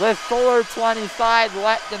 With 4:25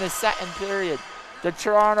 left in the second period, the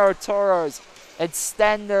Toronto Toros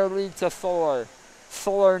extend their lead to 4.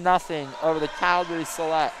 4-0 over the Calgary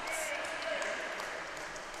Selects.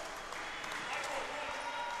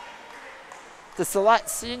 The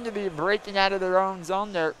Selects seem to be breaking out of their own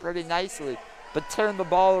zone there pretty nicely, but turn the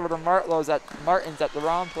ball over to Martins at the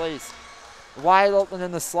wrong place. Wide open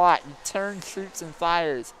in the slot. He turns, shoots, and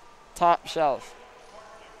fires. Top shelf.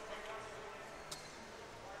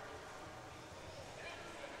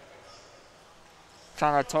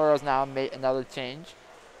 Toronto Toros now made another change.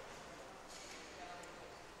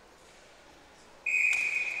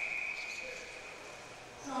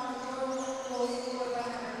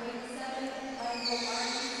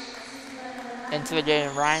 Into the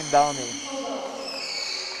game, Ryan Bellamy,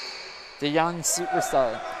 the young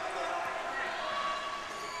superstar.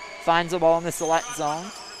 Finds the ball in the select zone.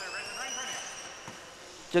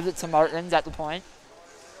 Gives it to Martins at the point.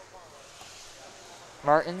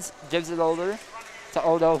 Martins gives it over. to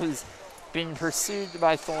Odo, who's being pursued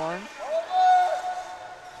by Thorne.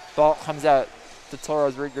 Ball comes out. The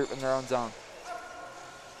Toros regroup in their own zone.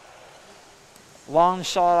 Long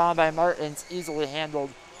shot on by Martins, easily handled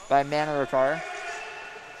by Manarikar.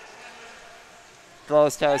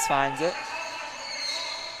 Toros finds it.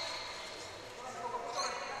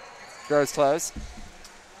 Goes close.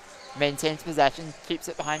 Maintains possession, keeps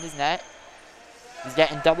it behind his net. He's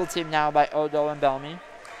getting double teamed now by Odo and Belmy.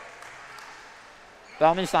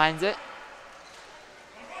 Belmy finds it.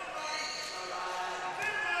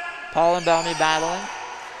 Paul and Belmy battling.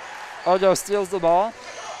 Odo steals the ball.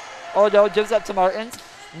 Odo gives up to Martins.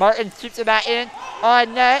 Martins keeps it back in.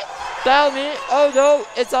 On net. Belmy. Odo.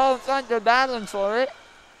 It's all in front. They're battling for it.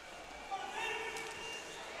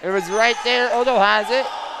 It was right there. Odo has it.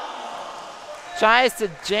 Tries to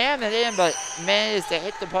jam it in, but manages to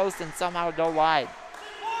hit the post and somehow go wide.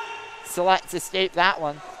 Selects escape that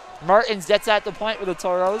one. Martins gets at the point with the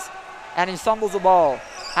Toros, and he fumbles the ball.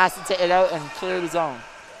 Has to take it out and clear the zone.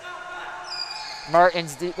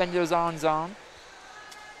 Martins deep into his own zone.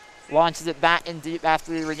 Launches it back in deep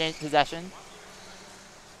after he regains possession.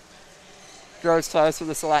 Goes close with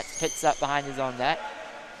the select, hits up behind his own net.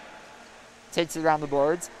 Takes it around the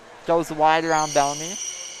boards. Goes wide around Bellamy,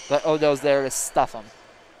 but Odo's there to stuff him.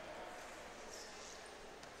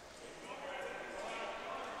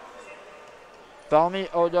 Bellamy,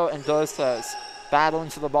 Odo, and goes close, battling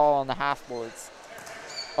for the ball on the half boards.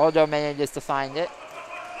 Odo manages to find it,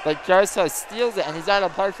 but Jarso steals it, and he's at a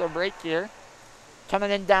partial break here.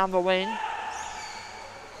 Coming in down the wing.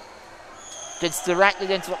 Gets directed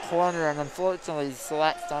into the corner, and unfortunately,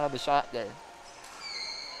 Select's don't have a shot there.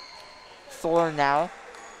 Thorne now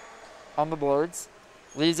on the boards.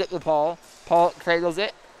 Leaves it to Paul. Paul cradles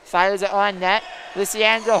it. Fires it on net.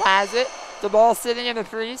 Luciano has it. The ball sitting in the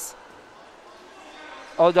crease.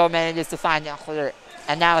 Odo manages to find it and clear it.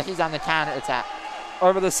 And now he's on the counter attack.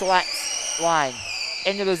 Over the Select line.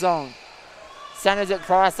 Into the zone. Centers it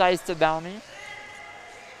cross ice to Bellamy.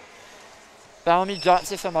 Bellamy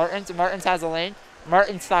drops it for Martins, and Martins has a lane.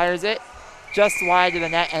 Martins fires it just wide of the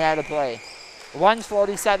net and out of play.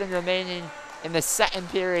 1:47 remaining in the second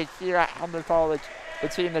period here at Humber College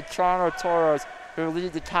between the Toronto Toros, who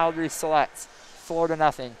lead the Calgary Selects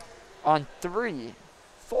 4-0 on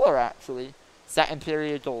four actually, second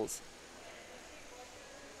period goals.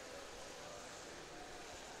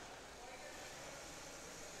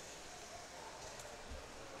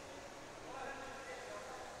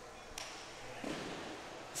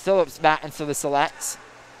 Phillips back into the Selects.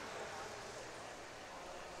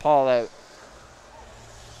 Paul out.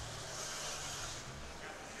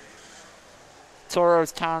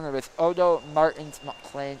 Toros counter with Odo, Martins,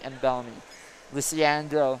 McLean, and Bellamy.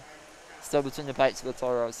 Luciano still between the pipes for the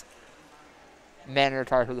Toros.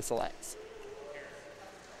 Manarikar for the Selects.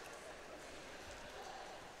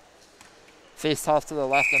 Face off to the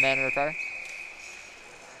left of Manarikar.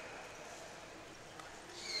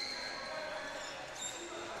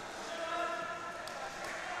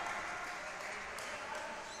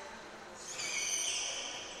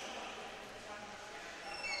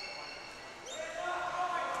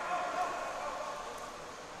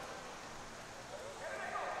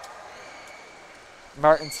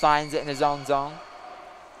 Martins finds it in his own zone.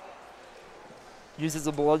 Uses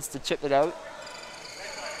the boards to chip it out.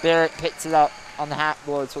 Barrett picks it up on the half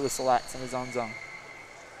boards for the Selects in his own zone.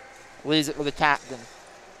 Leaves it with the captain.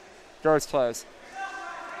 Doors close.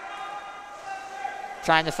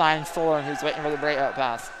 Trying to find Thorne, who's waiting for the breakout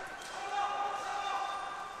pass.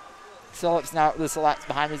 Phillips now with the Selects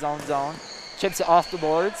behind his own zone. Chips it off the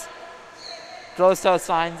boards. Grostos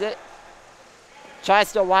finds it. Tries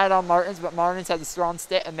to go wide on Martins, but Martins has a strong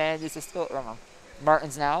stick and manages to steal it from him.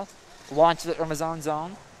 Martins now launches it from his own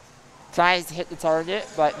zone. Tries to hit the target,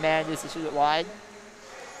 but manages to shoot it wide.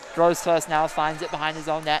 Grostos now finds it behind his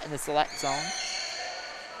own net in the Select zone.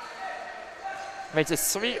 Makes a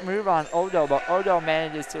sweet move on Odo, but Odo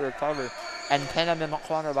manages to recover and pin him in the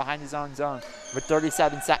corner behind his own zone with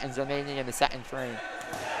 37 seconds remaining in the second frame.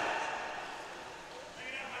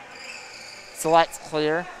 Select's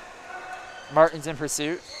clear. Martins in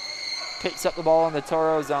pursuit. Picks up the ball in the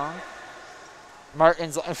Toro zone.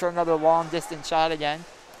 Martins looking for another long distance shot again.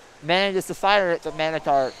 Manages to fire it, but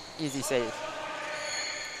Manarikar, easy save.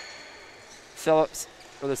 Phillips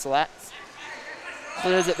for the Selects.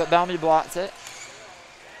 Clears it, but Bellamy blocks it.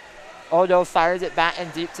 Odo fires it back in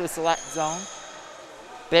deep to the Select zone.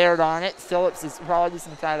 Baird on it. Phillips is probably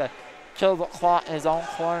just trying to kill the clock in his own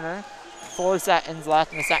corner. 4 seconds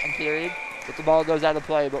left in the second period. But the ball goes out of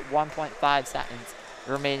play, but 1.5 seconds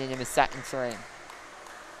remaining in the second frame.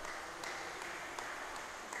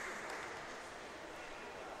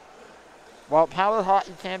 While Power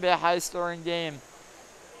Hockey can be a high-scoring game,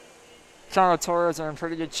 Toronto Toros are in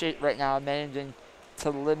pretty good shape right now, managing to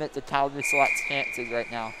limit the Calgary Select's chances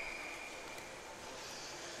right now.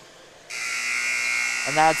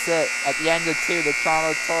 And that's it. At the end of 2, the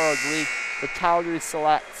Toronto Toros lead the Calgary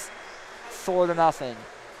Selects 4-0.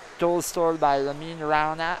 Goals scored by Lamine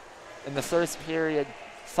Raunat in the first period,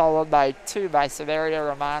 followed by 2 by Severio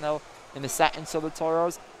Romano in the second for the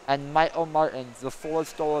Toros, and Michael Martins, the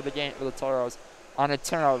 4th goal of the game for the Toros, on a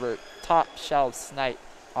turnover, top shelf snipe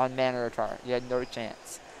on Manaratar. He had no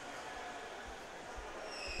chance.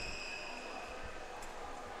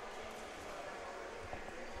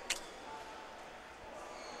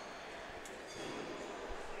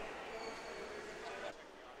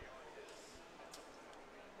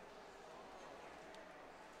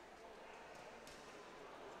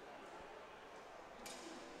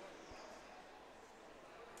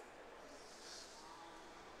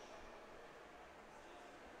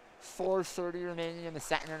 .4:30 remaining in the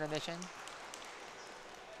second intermission.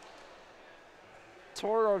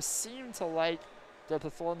 Toros seem to like their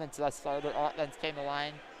performance thus far. Their offense came to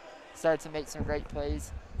line, started to make some great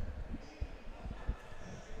plays.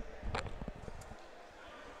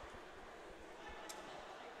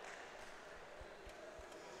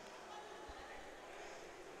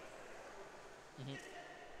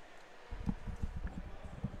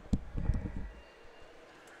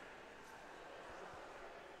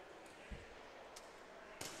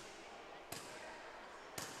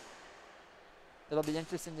 It'll be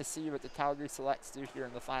interesting to see what the Calgary Selects do here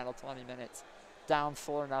in the final 20 minutes. Down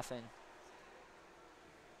 4-0.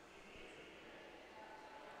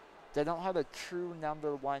 They don't have a true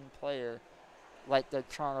number 1 player like the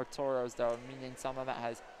Toronto Toros, though, meaning someone that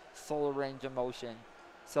has full range of motion.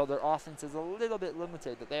 So their offense is a little bit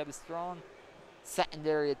limited, but they have a strong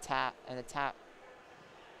secondary attack and attack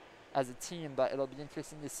as a team, but it'll be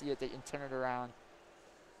interesting to see if they can turn it around,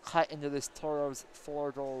 cut into this Toros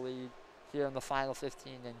 4-goal lead here in the final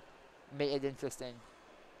 15 and make it interesting.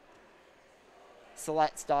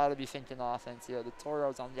 Select's got to be thinking offense here. The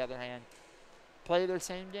Toros, on the other hand, play their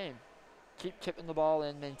same game. Keep chipping the ball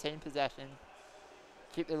in, maintain possession,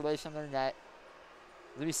 keep it away from their net.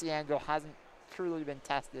 Luciano hasn't truly been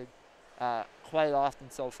tested quite often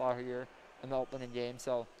so far here in the opening game,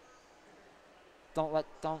 so don't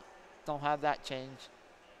have that change.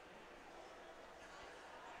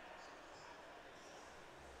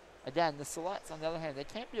 Again, the Selects, on the other hand, they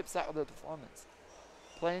can't be upset with their performance.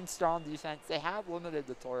 Playing strong defense, they have limited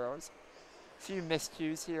the Toros. A few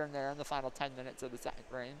miscues here and there in the final 10 minutes of the second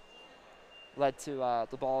frame led to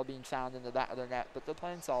the ball being found in the back of their net, but they're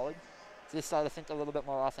playing solid. So they started to think a little bit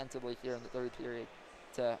more offensively here in the third period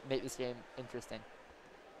to make this game interesting.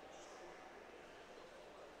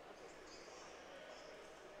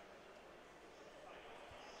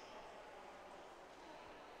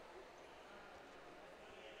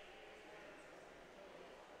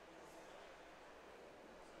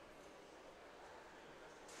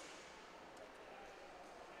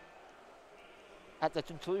 At the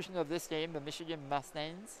conclusion of this game, the Michigan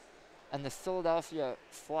Mustangs and the Philadelphia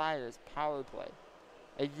Flyers power play,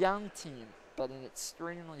 a young team but an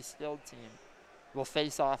extremely skilled team, will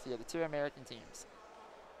face off here, the 2 American teams.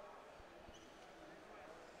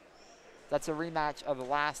 That's a rematch of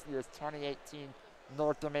last year's 2018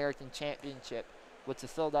 North American Championship with the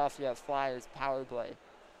Philadelphia Flyers power play.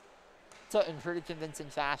 So in pretty convincing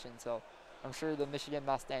fashion, so I'm sure the Michigan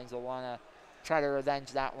Mustangs will want to try to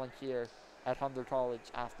revenge that one here at Humber College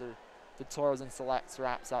after the Toros and Selects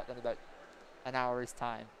wraps up in about an hour's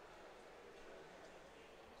time.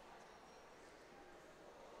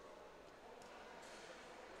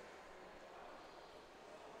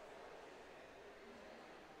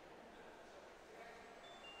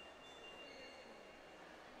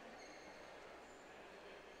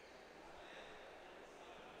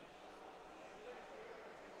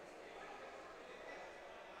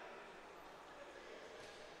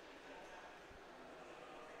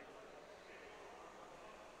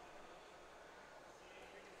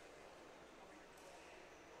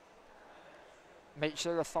 Make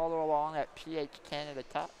sure to follow along at PowerHockey Canada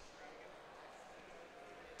Cup.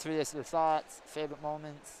 Tweet us your thoughts, favorite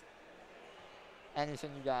moments,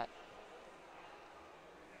 anything you got.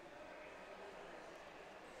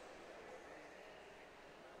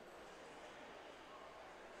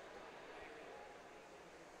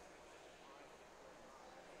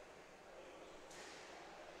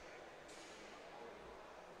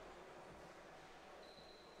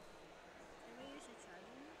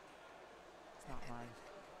 It's not mine.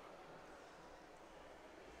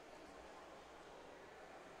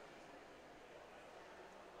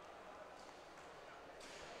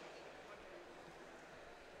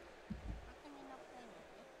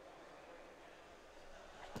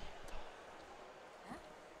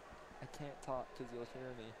 can't talk because you'll hear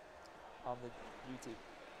me on the YouTube.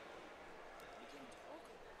 We can talk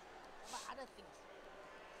about other things.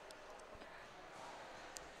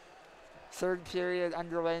 Third period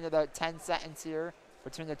underway in about 10 seconds here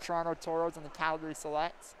between the Toronto Toros and the Calgary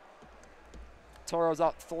Selects. Toros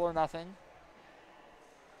up 4-0.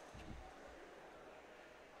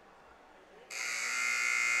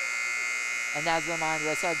 And as a reminder,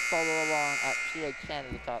 I said follow along at PH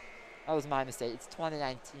Canada Cup. That was my mistake. It's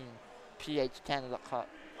 2019 PH Canada Cup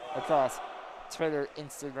across Twitter,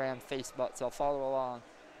 Instagram, Facebook. So follow along,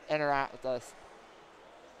 interact with us.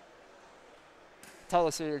 Tell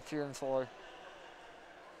us who you're cheering for.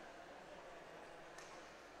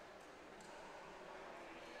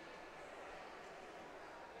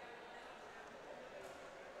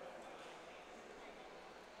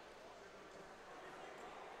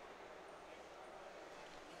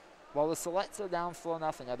 While the Selects are down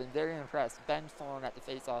 4-0, I've been very impressed. Ben Thorne at the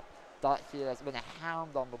faceoff dot here has been a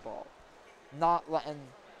hound on the ball, not letting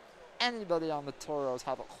anybody on the Toros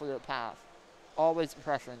have a clear path, always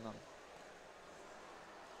pressuring them.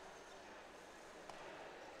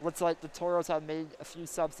 Looks like the Toros have made a few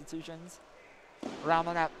substitutions.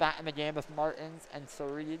 Ramanat back in the game with Martins and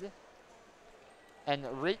Farid. And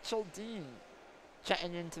Rachel Dean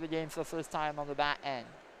checking into the game for the first time on the back end.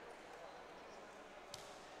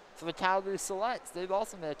 For the Calgary Selects, they've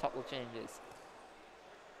also made a couple of changes.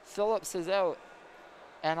 Phillips is out.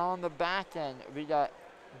 And on the back end, we got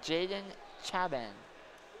Jaden Chaban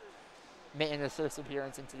making his first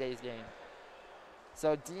appearance in today's game.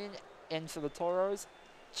 So Dean in for the Toros,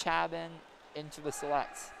 Chaban into the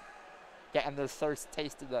Selects, getting their first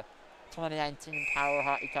taste of the 2019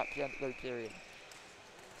 PowerHockey Cup here in the third period.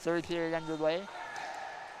 Third period underway.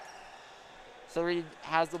 Farid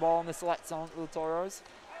has the ball in the Select zone for the Toros.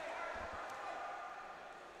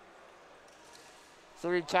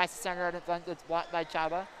 Farid tries to center out in front, it's blocked by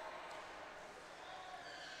Chaba.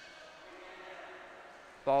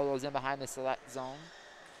 Ball goes in behind the Select zone.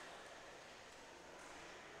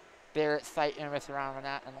 Barrett fighting with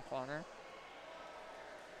Ramanat in the corner.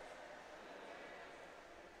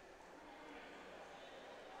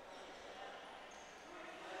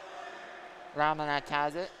 Ramanat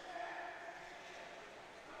has it.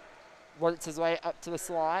 Works his way up to the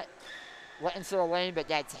slot. Letting through the lane, but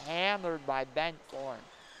gets hammered by Ben Thorne.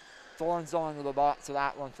 Thorne's going to the box for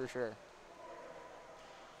that one for sure.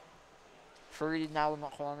 Farid now in the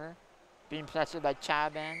corner. Being pressured by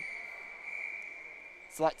Chaban.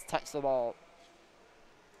 So let's touch the ball.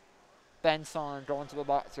 Ben Thorne going to the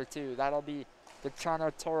box for two. That'll be the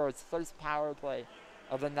Toronto Toros' first power play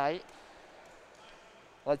of the night.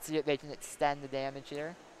 Let's see if they can extend the damage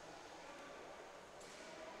here.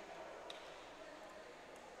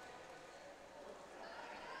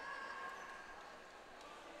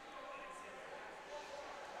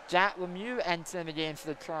 Jack Lemieux entering the game for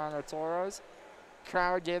the Toronto Toros.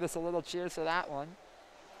 Crowd gave us a little cheer for that one.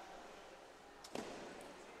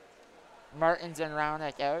 Martins and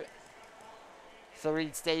Raunek out.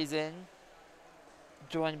 Farid stays in,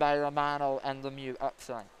 joined by Romano and Lemieux up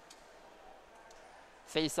front.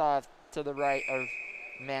 Face off to the right of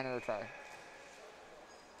Manaratar.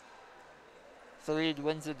 Farid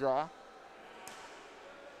wins the draw.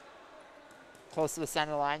 Close to the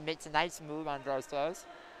center line, makes a nice move on Drostos.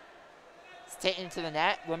 It's taken to the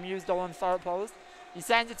net. Lemieux's going far post. He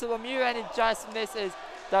sends it to Lemieux and it just misses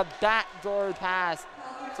the backdoor pass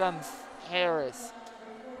from Harris.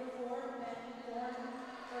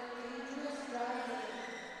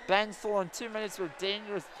 Ben Thorne, 2 minutes for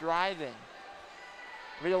dangerous driving.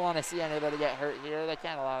 We don't want to see anybody get hurt here. They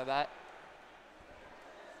can't allow that.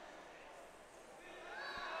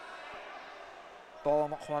 Ball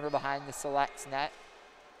in the corner behind the Selects net.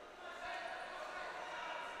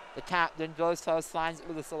 The captain, Drostos, finds it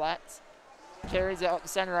with the Selects. Carries it up the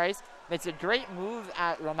center ice. Makes a great move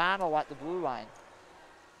at Romano at the blue line.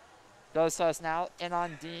 Drostos now in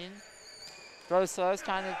on Dean. Drostos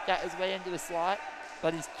trying to get his way into the slot,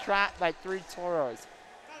 but he's trapped by three Toros.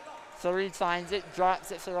 Farid finds it,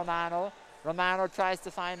 drops it for Romano. Romano tries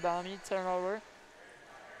to find Bellamy, turnover.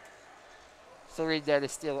 Farid there to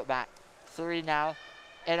steal it back. Farid now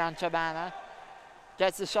in on Chabana.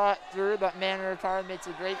 Gets the shot through, but Manaratar makes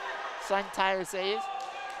a great front tire save.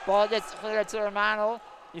 Ball gets cleared to Romano.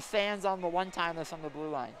 He fans on the one-timer from the blue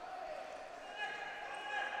line.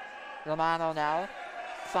 Romano now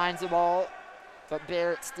finds the ball, but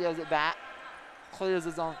Barrett steals it back. Clears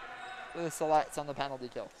his own with the Selects on the penalty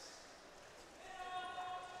kill.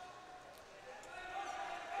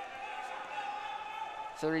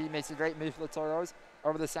 Farid makes a great move for the Toros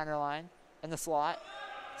over the center line in the slot.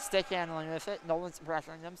 Stick handling with it. No one's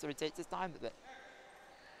pressuring him, so he takes his time with it.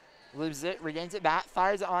 Loses it, regains it back,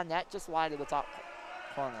 fires it on net, just wide of the top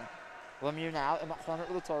corner. Lemieux now in the corner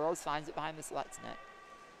with the Toros, finds it behind the Selects net.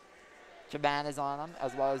 Cabana's on him,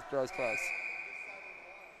 as well as Grows close.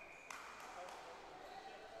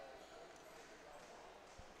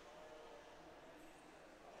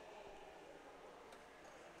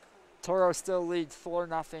 Toros still leads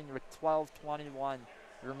 4-0 with 12:21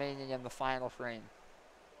 remaining in the final frame.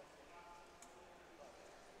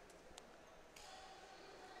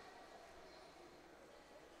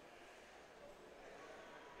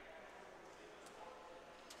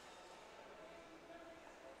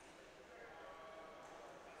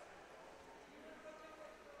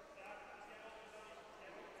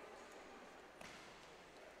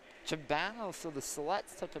 Chabano, so the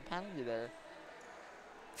Selects took a penalty there.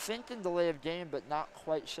 Thinking delay of game, but not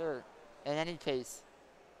quite sure. In any case,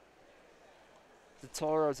 the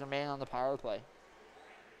Toros remain on the power play.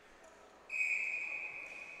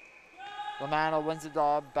 Romano wins the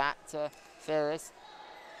draw back to Ferris.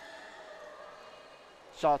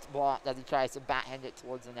 Shot's blocked as he tries to backhand it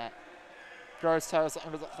towards the net. Gross Toros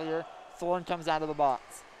looking for it clear. Thorne comes out of the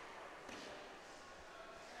box.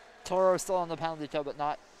 Toro still on the penalty kill, but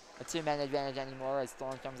not a two-man advantage anymore as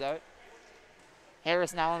Thorne comes out.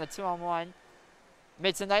 Harris now on the 2-on-1.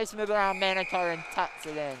 Makes a nice move around Manicar and tucks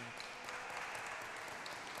it in.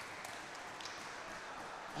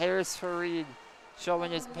 Harris Farid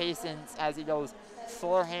showing his patience as he goes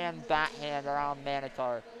forehand, backhand around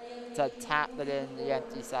Manicar to tap it in the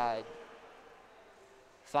empty side.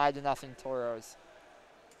 5-0 Toros.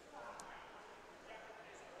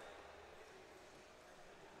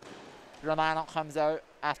 Romano comes out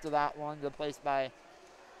after that one, replaced by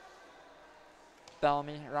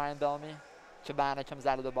Ryan Bellamy. Cabana comes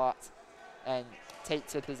out of the box and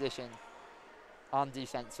takes a position on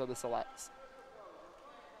defense for the Selects.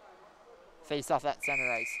 Face off at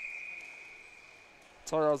center ice.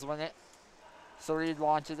 Toros win it. Farid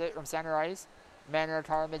launches it from center ice.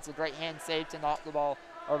 Manicar makes a great hand save to knock the ball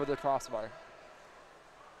over the crossbar.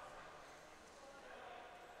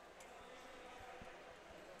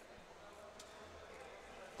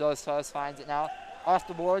 Toros finds it now. Off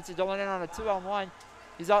the boards, he's going in on a 2-on-1.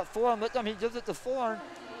 He's out Thorne with him, he gives it to Thorne.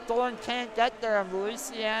 Thorne can't get there, and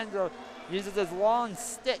Luciandro uses his long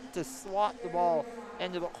stick to swat the ball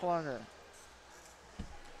into the corner.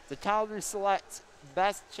 The Calgary Selects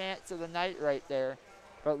best chance of the night right there,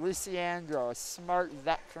 but Luciandro, a smart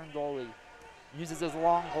veteran goalie, uses his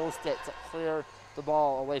long goal stick to clear the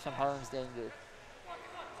ball away from harm's danger.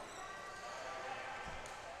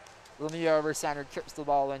 Lemieux over center, trips the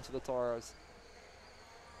ball into the Toros.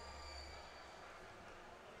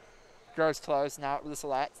 Grows close now with the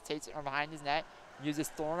Selects, takes it from behind his net, uses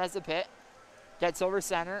Thorne as a pit, gets over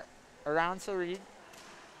center, around Farid.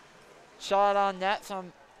 Shot on net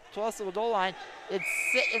from close to the goal line. It's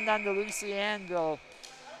sitting under Luciandro,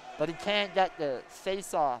 but he can't get there.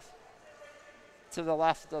 Face off to the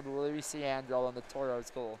left of Luciandro on the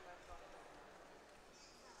Toros goal.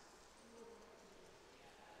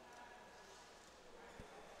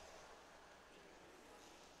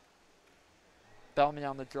 Bellamy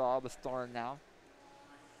on the draw with Thorne now.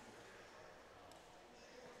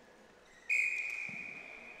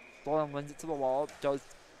 Thorne wins it to the wall, goes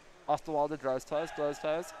off the wall to Grostos.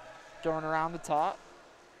 Grostos going around the top.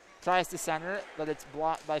 Tries to center it, but it's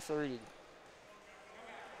blocked by Farid.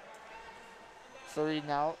 Farid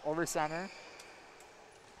now over center.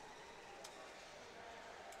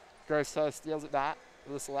 Grostos steals it back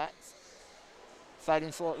with the Selects.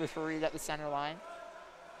 Fighting for it with Farid at the center line.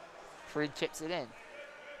 Farid chips it in.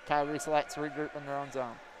 Calgary Selects regroup in their own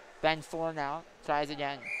zone. Ben Thorne now tries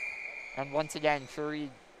again. And once again,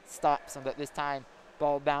 Farid stops him, but this time,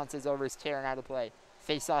 ball bounces over his chair and out of play.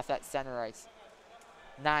 Face off at center ice.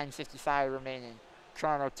 9:55 remaining.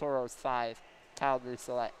 Toronto Toros 5. Calgary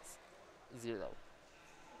Selects 0.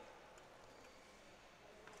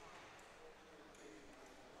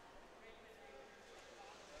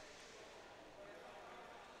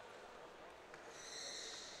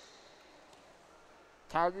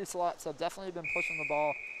 Calgary Selects have definitely been pushing the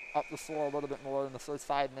ball up the floor a little bit more in the first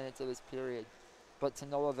 5 minutes of this period, but to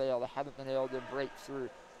no avail. They haven't been able to break through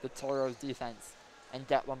the Toros defense and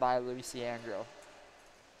get one by Luciandro.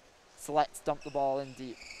 Selects dump the ball in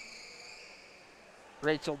deep.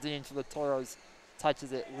 Rachel Dean for the Toros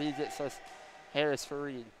touches it, leaves it for Harris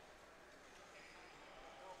Farid.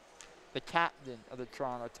 The captain of the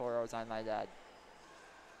Toronto Toros, I might add.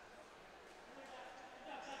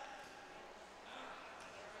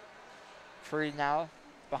 Farid now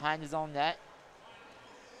behind his own net.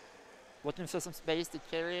 Looking for some space to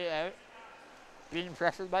carry it out. Being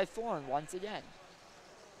pressured by Thorne once again.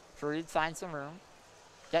 Fareed finds some room.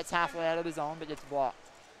 Gets halfway out of his own, but gets blocked.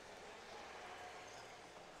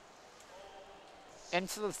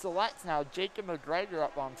 Into the selects now. Jacob McGregor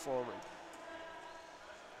up on forward.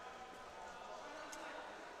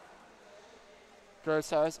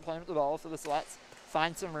 Toros playing with the ball for the selects.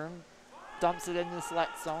 Finds some room. Dumps it into the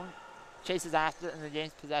select zone. Chases after it and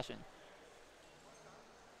regains possession.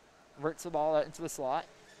 Works the ball out into the slot.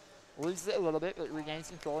 Loses it a little bit, but regains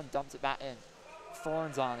control and dumps it back in.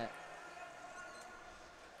 Thorne's on it.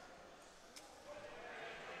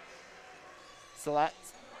 Select.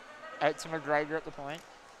 Out to McGregor at the point.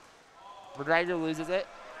 McGregor loses it.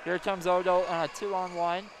 Here comes Odo on a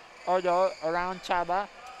 2-on-1. Odo around Chaba.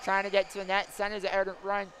 Trying to get to the net. Centers it out and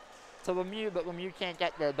run to Lemieux, but Lemieux can't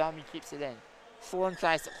get there. Bellamy keeps it in. Thorne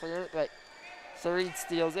tries to clear it, but Fareed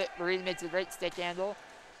steals it. Fareed makes a great stick handle.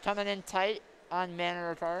 Coming in tight on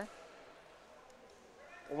Manaratar.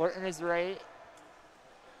 Working his way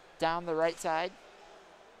down the right side.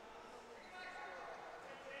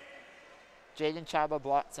 Jaden Chaba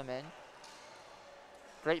blocks him in.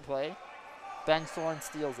 Great play. Ben Thorne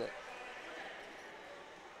steals it.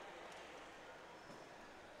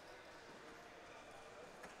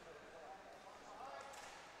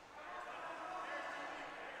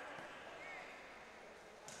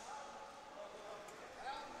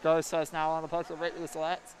 Garces now on the puck right with the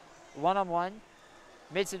selects. 1-on-1.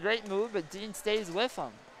 Makes a great move, but Dean stays with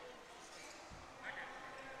him.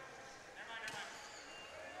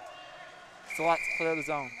 Selects clear the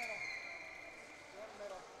zone.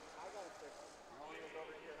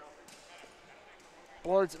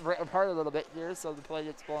 Boards apart a little bit here, so the play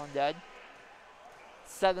gets blown dead.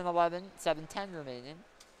 7-11, 7-10 remaining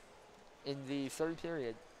in the third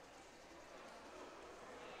period.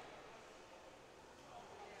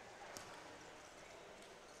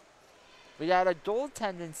 We got a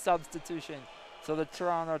goaltending substitution for the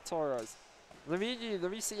Toronto Toros. Luigi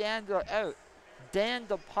Luciandro out. Dan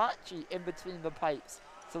DePacci in between the pipes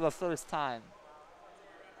for the first time.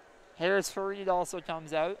 Harris Fareed also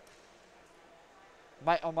comes out.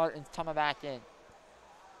 Michael Martin's coming back in.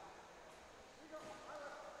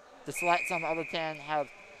 The selects on the other can have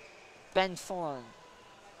Ben Thorne,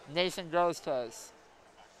 Nathan Grostos,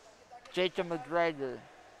 Jacob McGregor,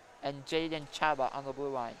 and Jaden Chaba on the blue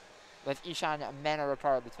line, with Ishan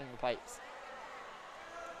Manaratar between the pipes.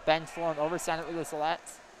 Ben Thorne over center with the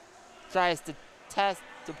selects. Tries to test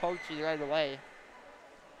DePacci right away.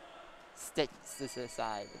 Sticks this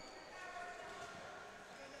aside.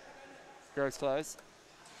 Goes close.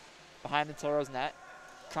 Behind the Toros net.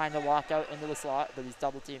 Trying to walk out into the slot, but he's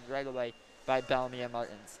double teamed right away by Bellamy and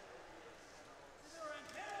Martins.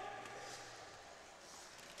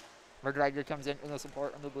 McGregor comes in with the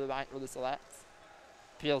support on the blue line with the selects.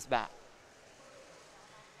 Peels back.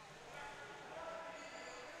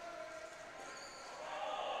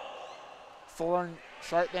 Thorne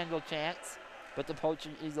sharp angle chance, but the poacher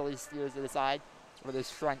easily steers it aside with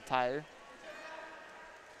his front tire.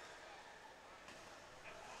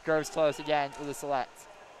 Groves close again with the select.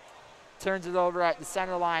 Turns it over at the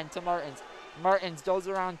center line to Martins. Martins goes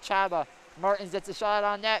around Chaba. Martins gets a shot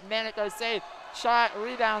on net. Manitor save. Shot,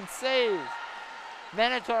 rebound, save.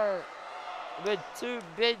 Manitor with two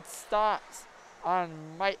big stops on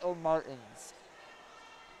Michael Martins.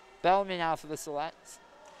 Bellamy now for the selects.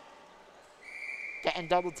 Getting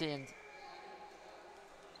double teamed.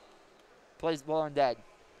 Plays blown dead.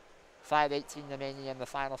 5:18 remaining in the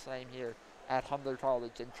final frame here at Humber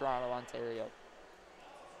College in Toronto, Ontario.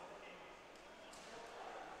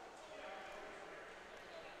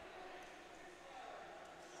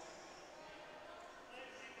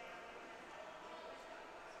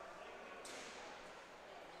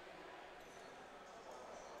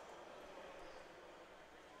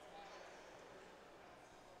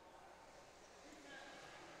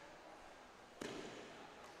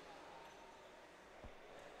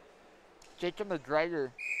 Jacob McGregor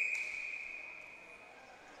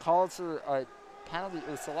calls for a penalty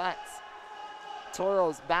with selects.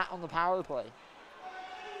 Toros back on the power play.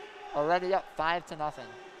 Already up 5-0.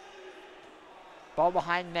 Ball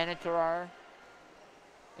behind Manitorar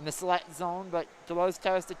in the select zone, but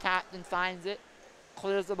Delostos, the captain, finds it.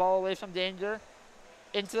 Clears the ball away from danger.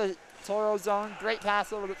 Into the Toro zone. Great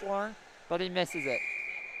pass over to Thorne, but he misses it.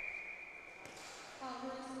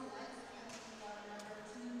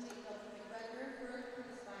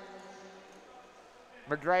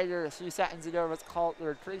 McGregor a few seconds ago was called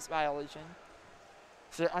for a crease violation.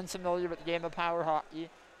 If you're unfamiliar with the game of power hockey,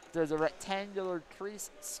 there's a rectangular crease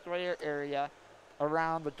square area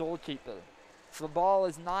around the goalkeeper. If the ball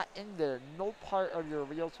is not in there, no part of your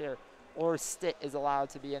wheelchair or stick is allowed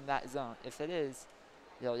to be in that zone. If it is,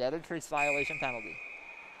 you'll get a crease violation penalty.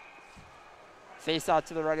 Face out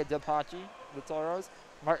to the right of DePachi, the Toros.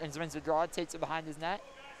 Martins wins the draw, takes it behind his net,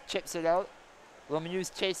 chips it out. Lemieux's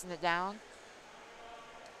chasing it down.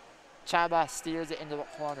 Chaba steers it into the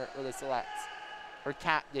corner with a select. Her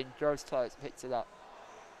captain, Gross Toes, picks it up.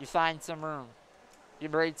 You find some room. He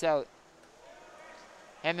breaks out.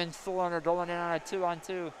 Him and Thorne are going in on a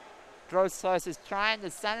 2-on-2. Gross Toes is trying to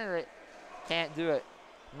center it. Can't do it.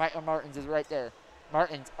 Michael Martins is right there.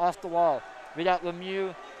 Martins off the wall. We got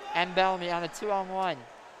Lemieux and Bellamy on a 2-on-1.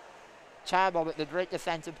 Chaba with the great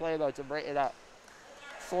defensive play though to break it up.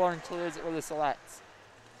 Thorne clears it with a select.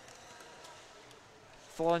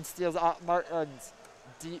 Thorne steals out Martins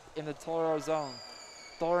deep in the Toro zone.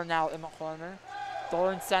 Thorne now in the corner.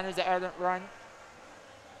 Thorne centers the errant run.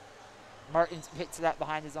 Martins hits it up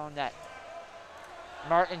behind his own net.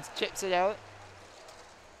 Martins chips it out.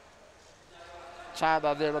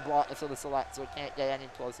 Chaba there to block it for the select, so it can't get any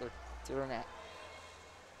closer to her net.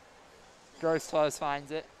 Gross Toes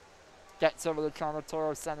finds it. Gets over the Toronto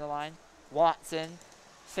Toros center line. Watson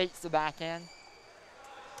fakes the backhand.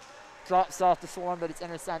 Drops off the Thorne, but it's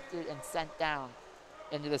intercepted and sent down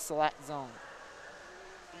into the select zone.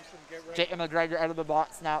 Jacob McGregor out of the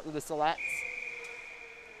box now to the selects.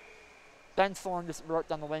 Ben Thorne just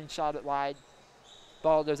worked on the wing, shot it wide.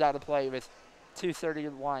 Ball goes out of play with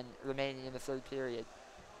 2:31 remaining in the third period.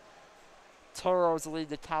 Toros lead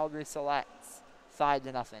the Calgary Selects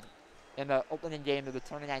 5-0 in the opening game of the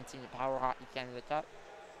 2019 PowerHockey Canada Cup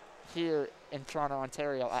here in Toronto,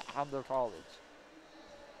 Ontario at Humber College.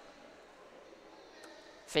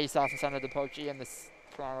 Face off in front of DePachi in the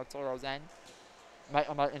Toronto Toros end.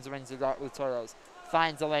 Michael Martins wins the dart with Toros.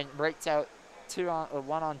 Finds the lane, breaks out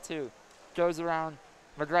 1-on-2. Goes around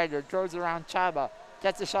McGregor, goes around Chaba.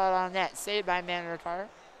 Gets a shot on net, saved by Manricar,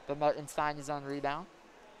 but Martins finds his own rebound.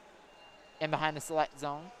 In behind the select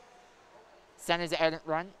zone. Centers the errant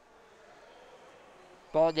run.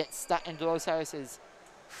 Ball gets stuck in Glowshouse's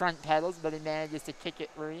front pedals, but he manages to kick it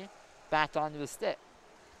free back onto the stick.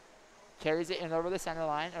 Carries it in over the center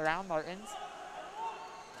line around Martins.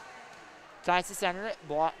 Tries to center it,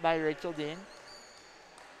 blocked by Rachel Dean.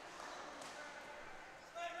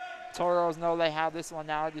 Toros know they have this one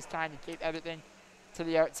now, just trying to keep everything to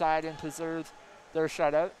the outside and preserve their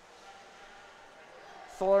shutout.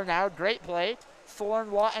 Thorne now, great play.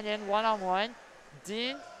 Thorne walking in 1-on-1.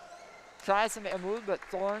 Dean tries to make a move, but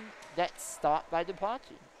Thorne gets stopped by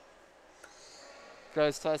DePachi.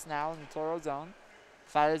 Goes to us now in the Toro zone.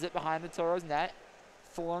 Fires it behind the Toro's net.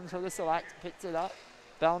 Thorne for the select, picks it up.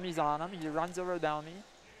 Bellamy's on him. He runs over Bellamy.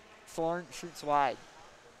 Thorne shoots wide.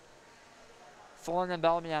 Thorne and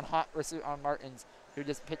Bellamy on hot pursuit on Martins, who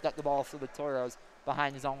just picked up the ball for the Toros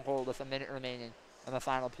behind his own goal with a minute remaining in the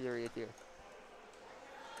final period here.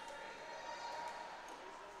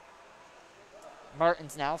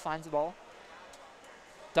 Martins now finds the ball.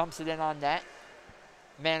 Dumps it in on net.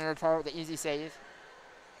 Manricar with the easy save.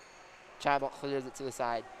 Chabot clears it to the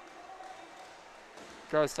side.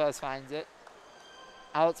 Gross Toes finds it.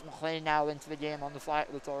 Alex McLean now into the game on the fly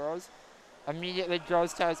with the Toros. Immediately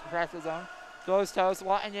Gross Toes pressure zone. Gross Toes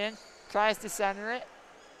walking in. Tries to center it.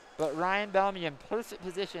 But Ryan Bellamy in perfect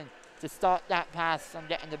position to stop that pass from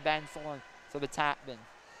getting to Ben Thorne for the tap in.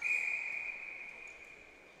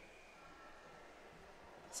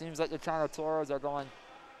 Seems like the Toronto Toros are going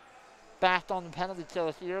back on the penalty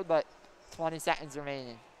kill here, but 20 seconds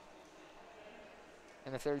remaining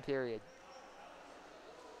in the third period.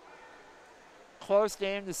 Close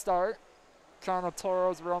game to start. Toronto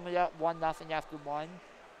Toros were only up 1-0 after 1.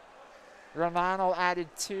 Romano added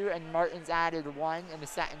 2 and Martins added 1 in the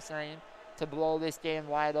second frame to blow this game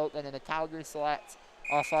wide open, and the Calgary Selects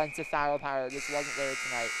offensive foul power just wasn't there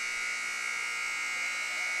tonight.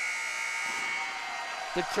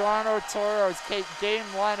 The Toronto Toros take game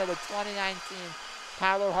 1 of the 2019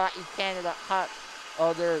 PowerHockey Canada Cup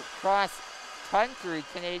of their cross-country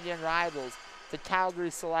Canadian rivals, the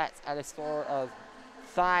Calgary Selects, at a score of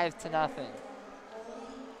 5-0.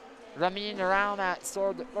 Ramin Raumat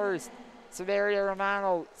scored the first. Severia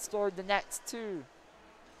Romano scored the next 2.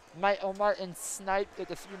 Michael Martin sniped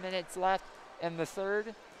with a few minutes left in the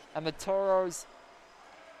third. And the Toros'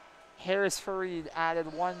 Harris Farid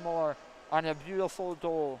added 1 more on a beautiful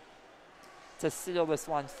goal to seal this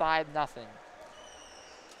one 5-0.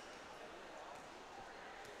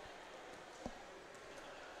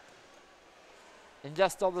 In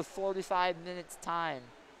just over 45 minutes time,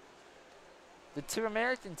 the 2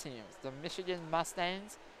 American teams, the Michigan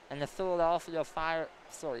Mustangs and the Philadelphia Power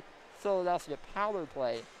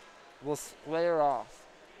Play, will square off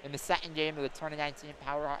in the second game of the 2019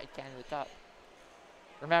 Power Hockey Canada Cup.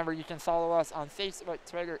 Remember, you can follow us on Facebook,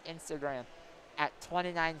 Twitter, Instagram at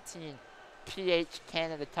 2019 PH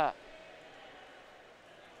Canada Cup.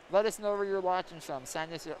 Let us know where you're watching from.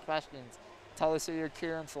 Send us your questions. Tell us who you're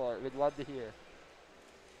cheering for. We'd love to hear.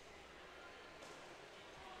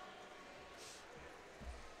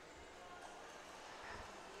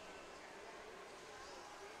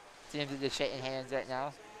 Teams are just shaking hands right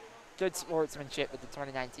now. Good sportsmanship with the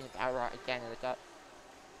 2019 Power Hockey Canada Cup.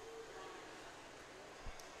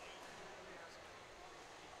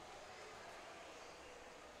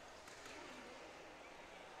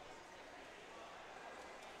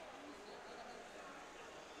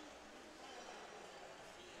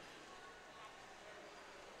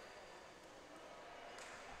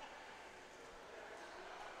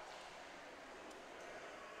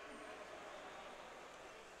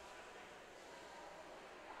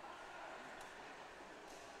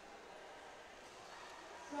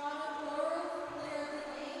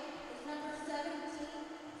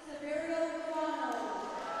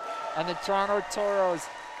 And the Toronto Toros,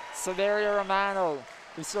 Severio Romano,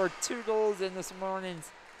 who scored 2 goals in this morning's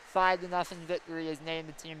 5-0 victory, is named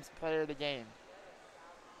the team's player of the game.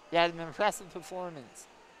 He had an impressive performance.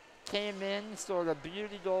 Came in, scored a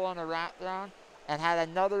beauty goal on a wraparound, and had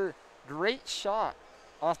another great shot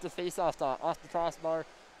off the face-off dot, off the crossbar,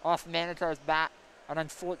 off Manikar's bat, an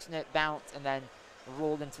unfortunate bounce, and then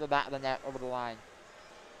rolled into the back of the net over the line.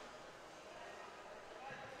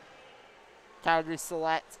 Calgary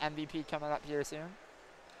Select MVP coming up here soon.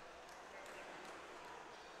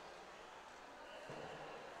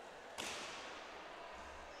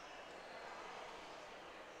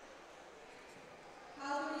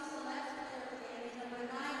 Calgary Select player of the game is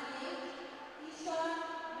number 98, Ishan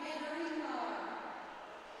Mandarikar.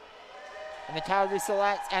 And the Calgary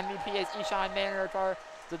Select MVP is Ishan Mandarikar.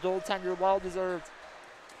 The goaltender, well deserved,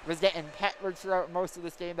 was getting peppered throughout most of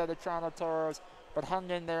this game by the Toronto Toros, but hung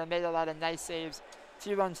in there and made a lot of nice saves.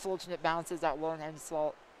 Few unfortunate bounces at Lone Hens'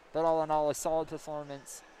 fault, but all in all, a solid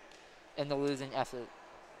performance in the losing effort.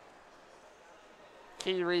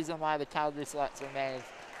 Key reason why the Calgary Selects were managed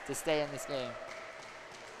to stay in this game.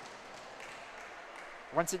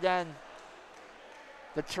 Once again,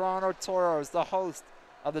 the Toronto Toros, the host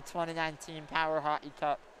of the 2019 Power Hockey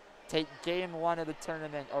Cup, take Game 1 of the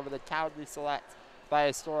tournament over the Calgary Select by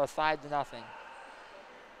a score of 5-0.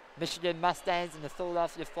 Michigan Mustangs and the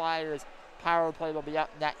Philadelphia Flyers power play will be up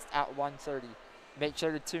next at 1:30. Make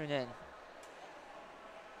sure to tune in.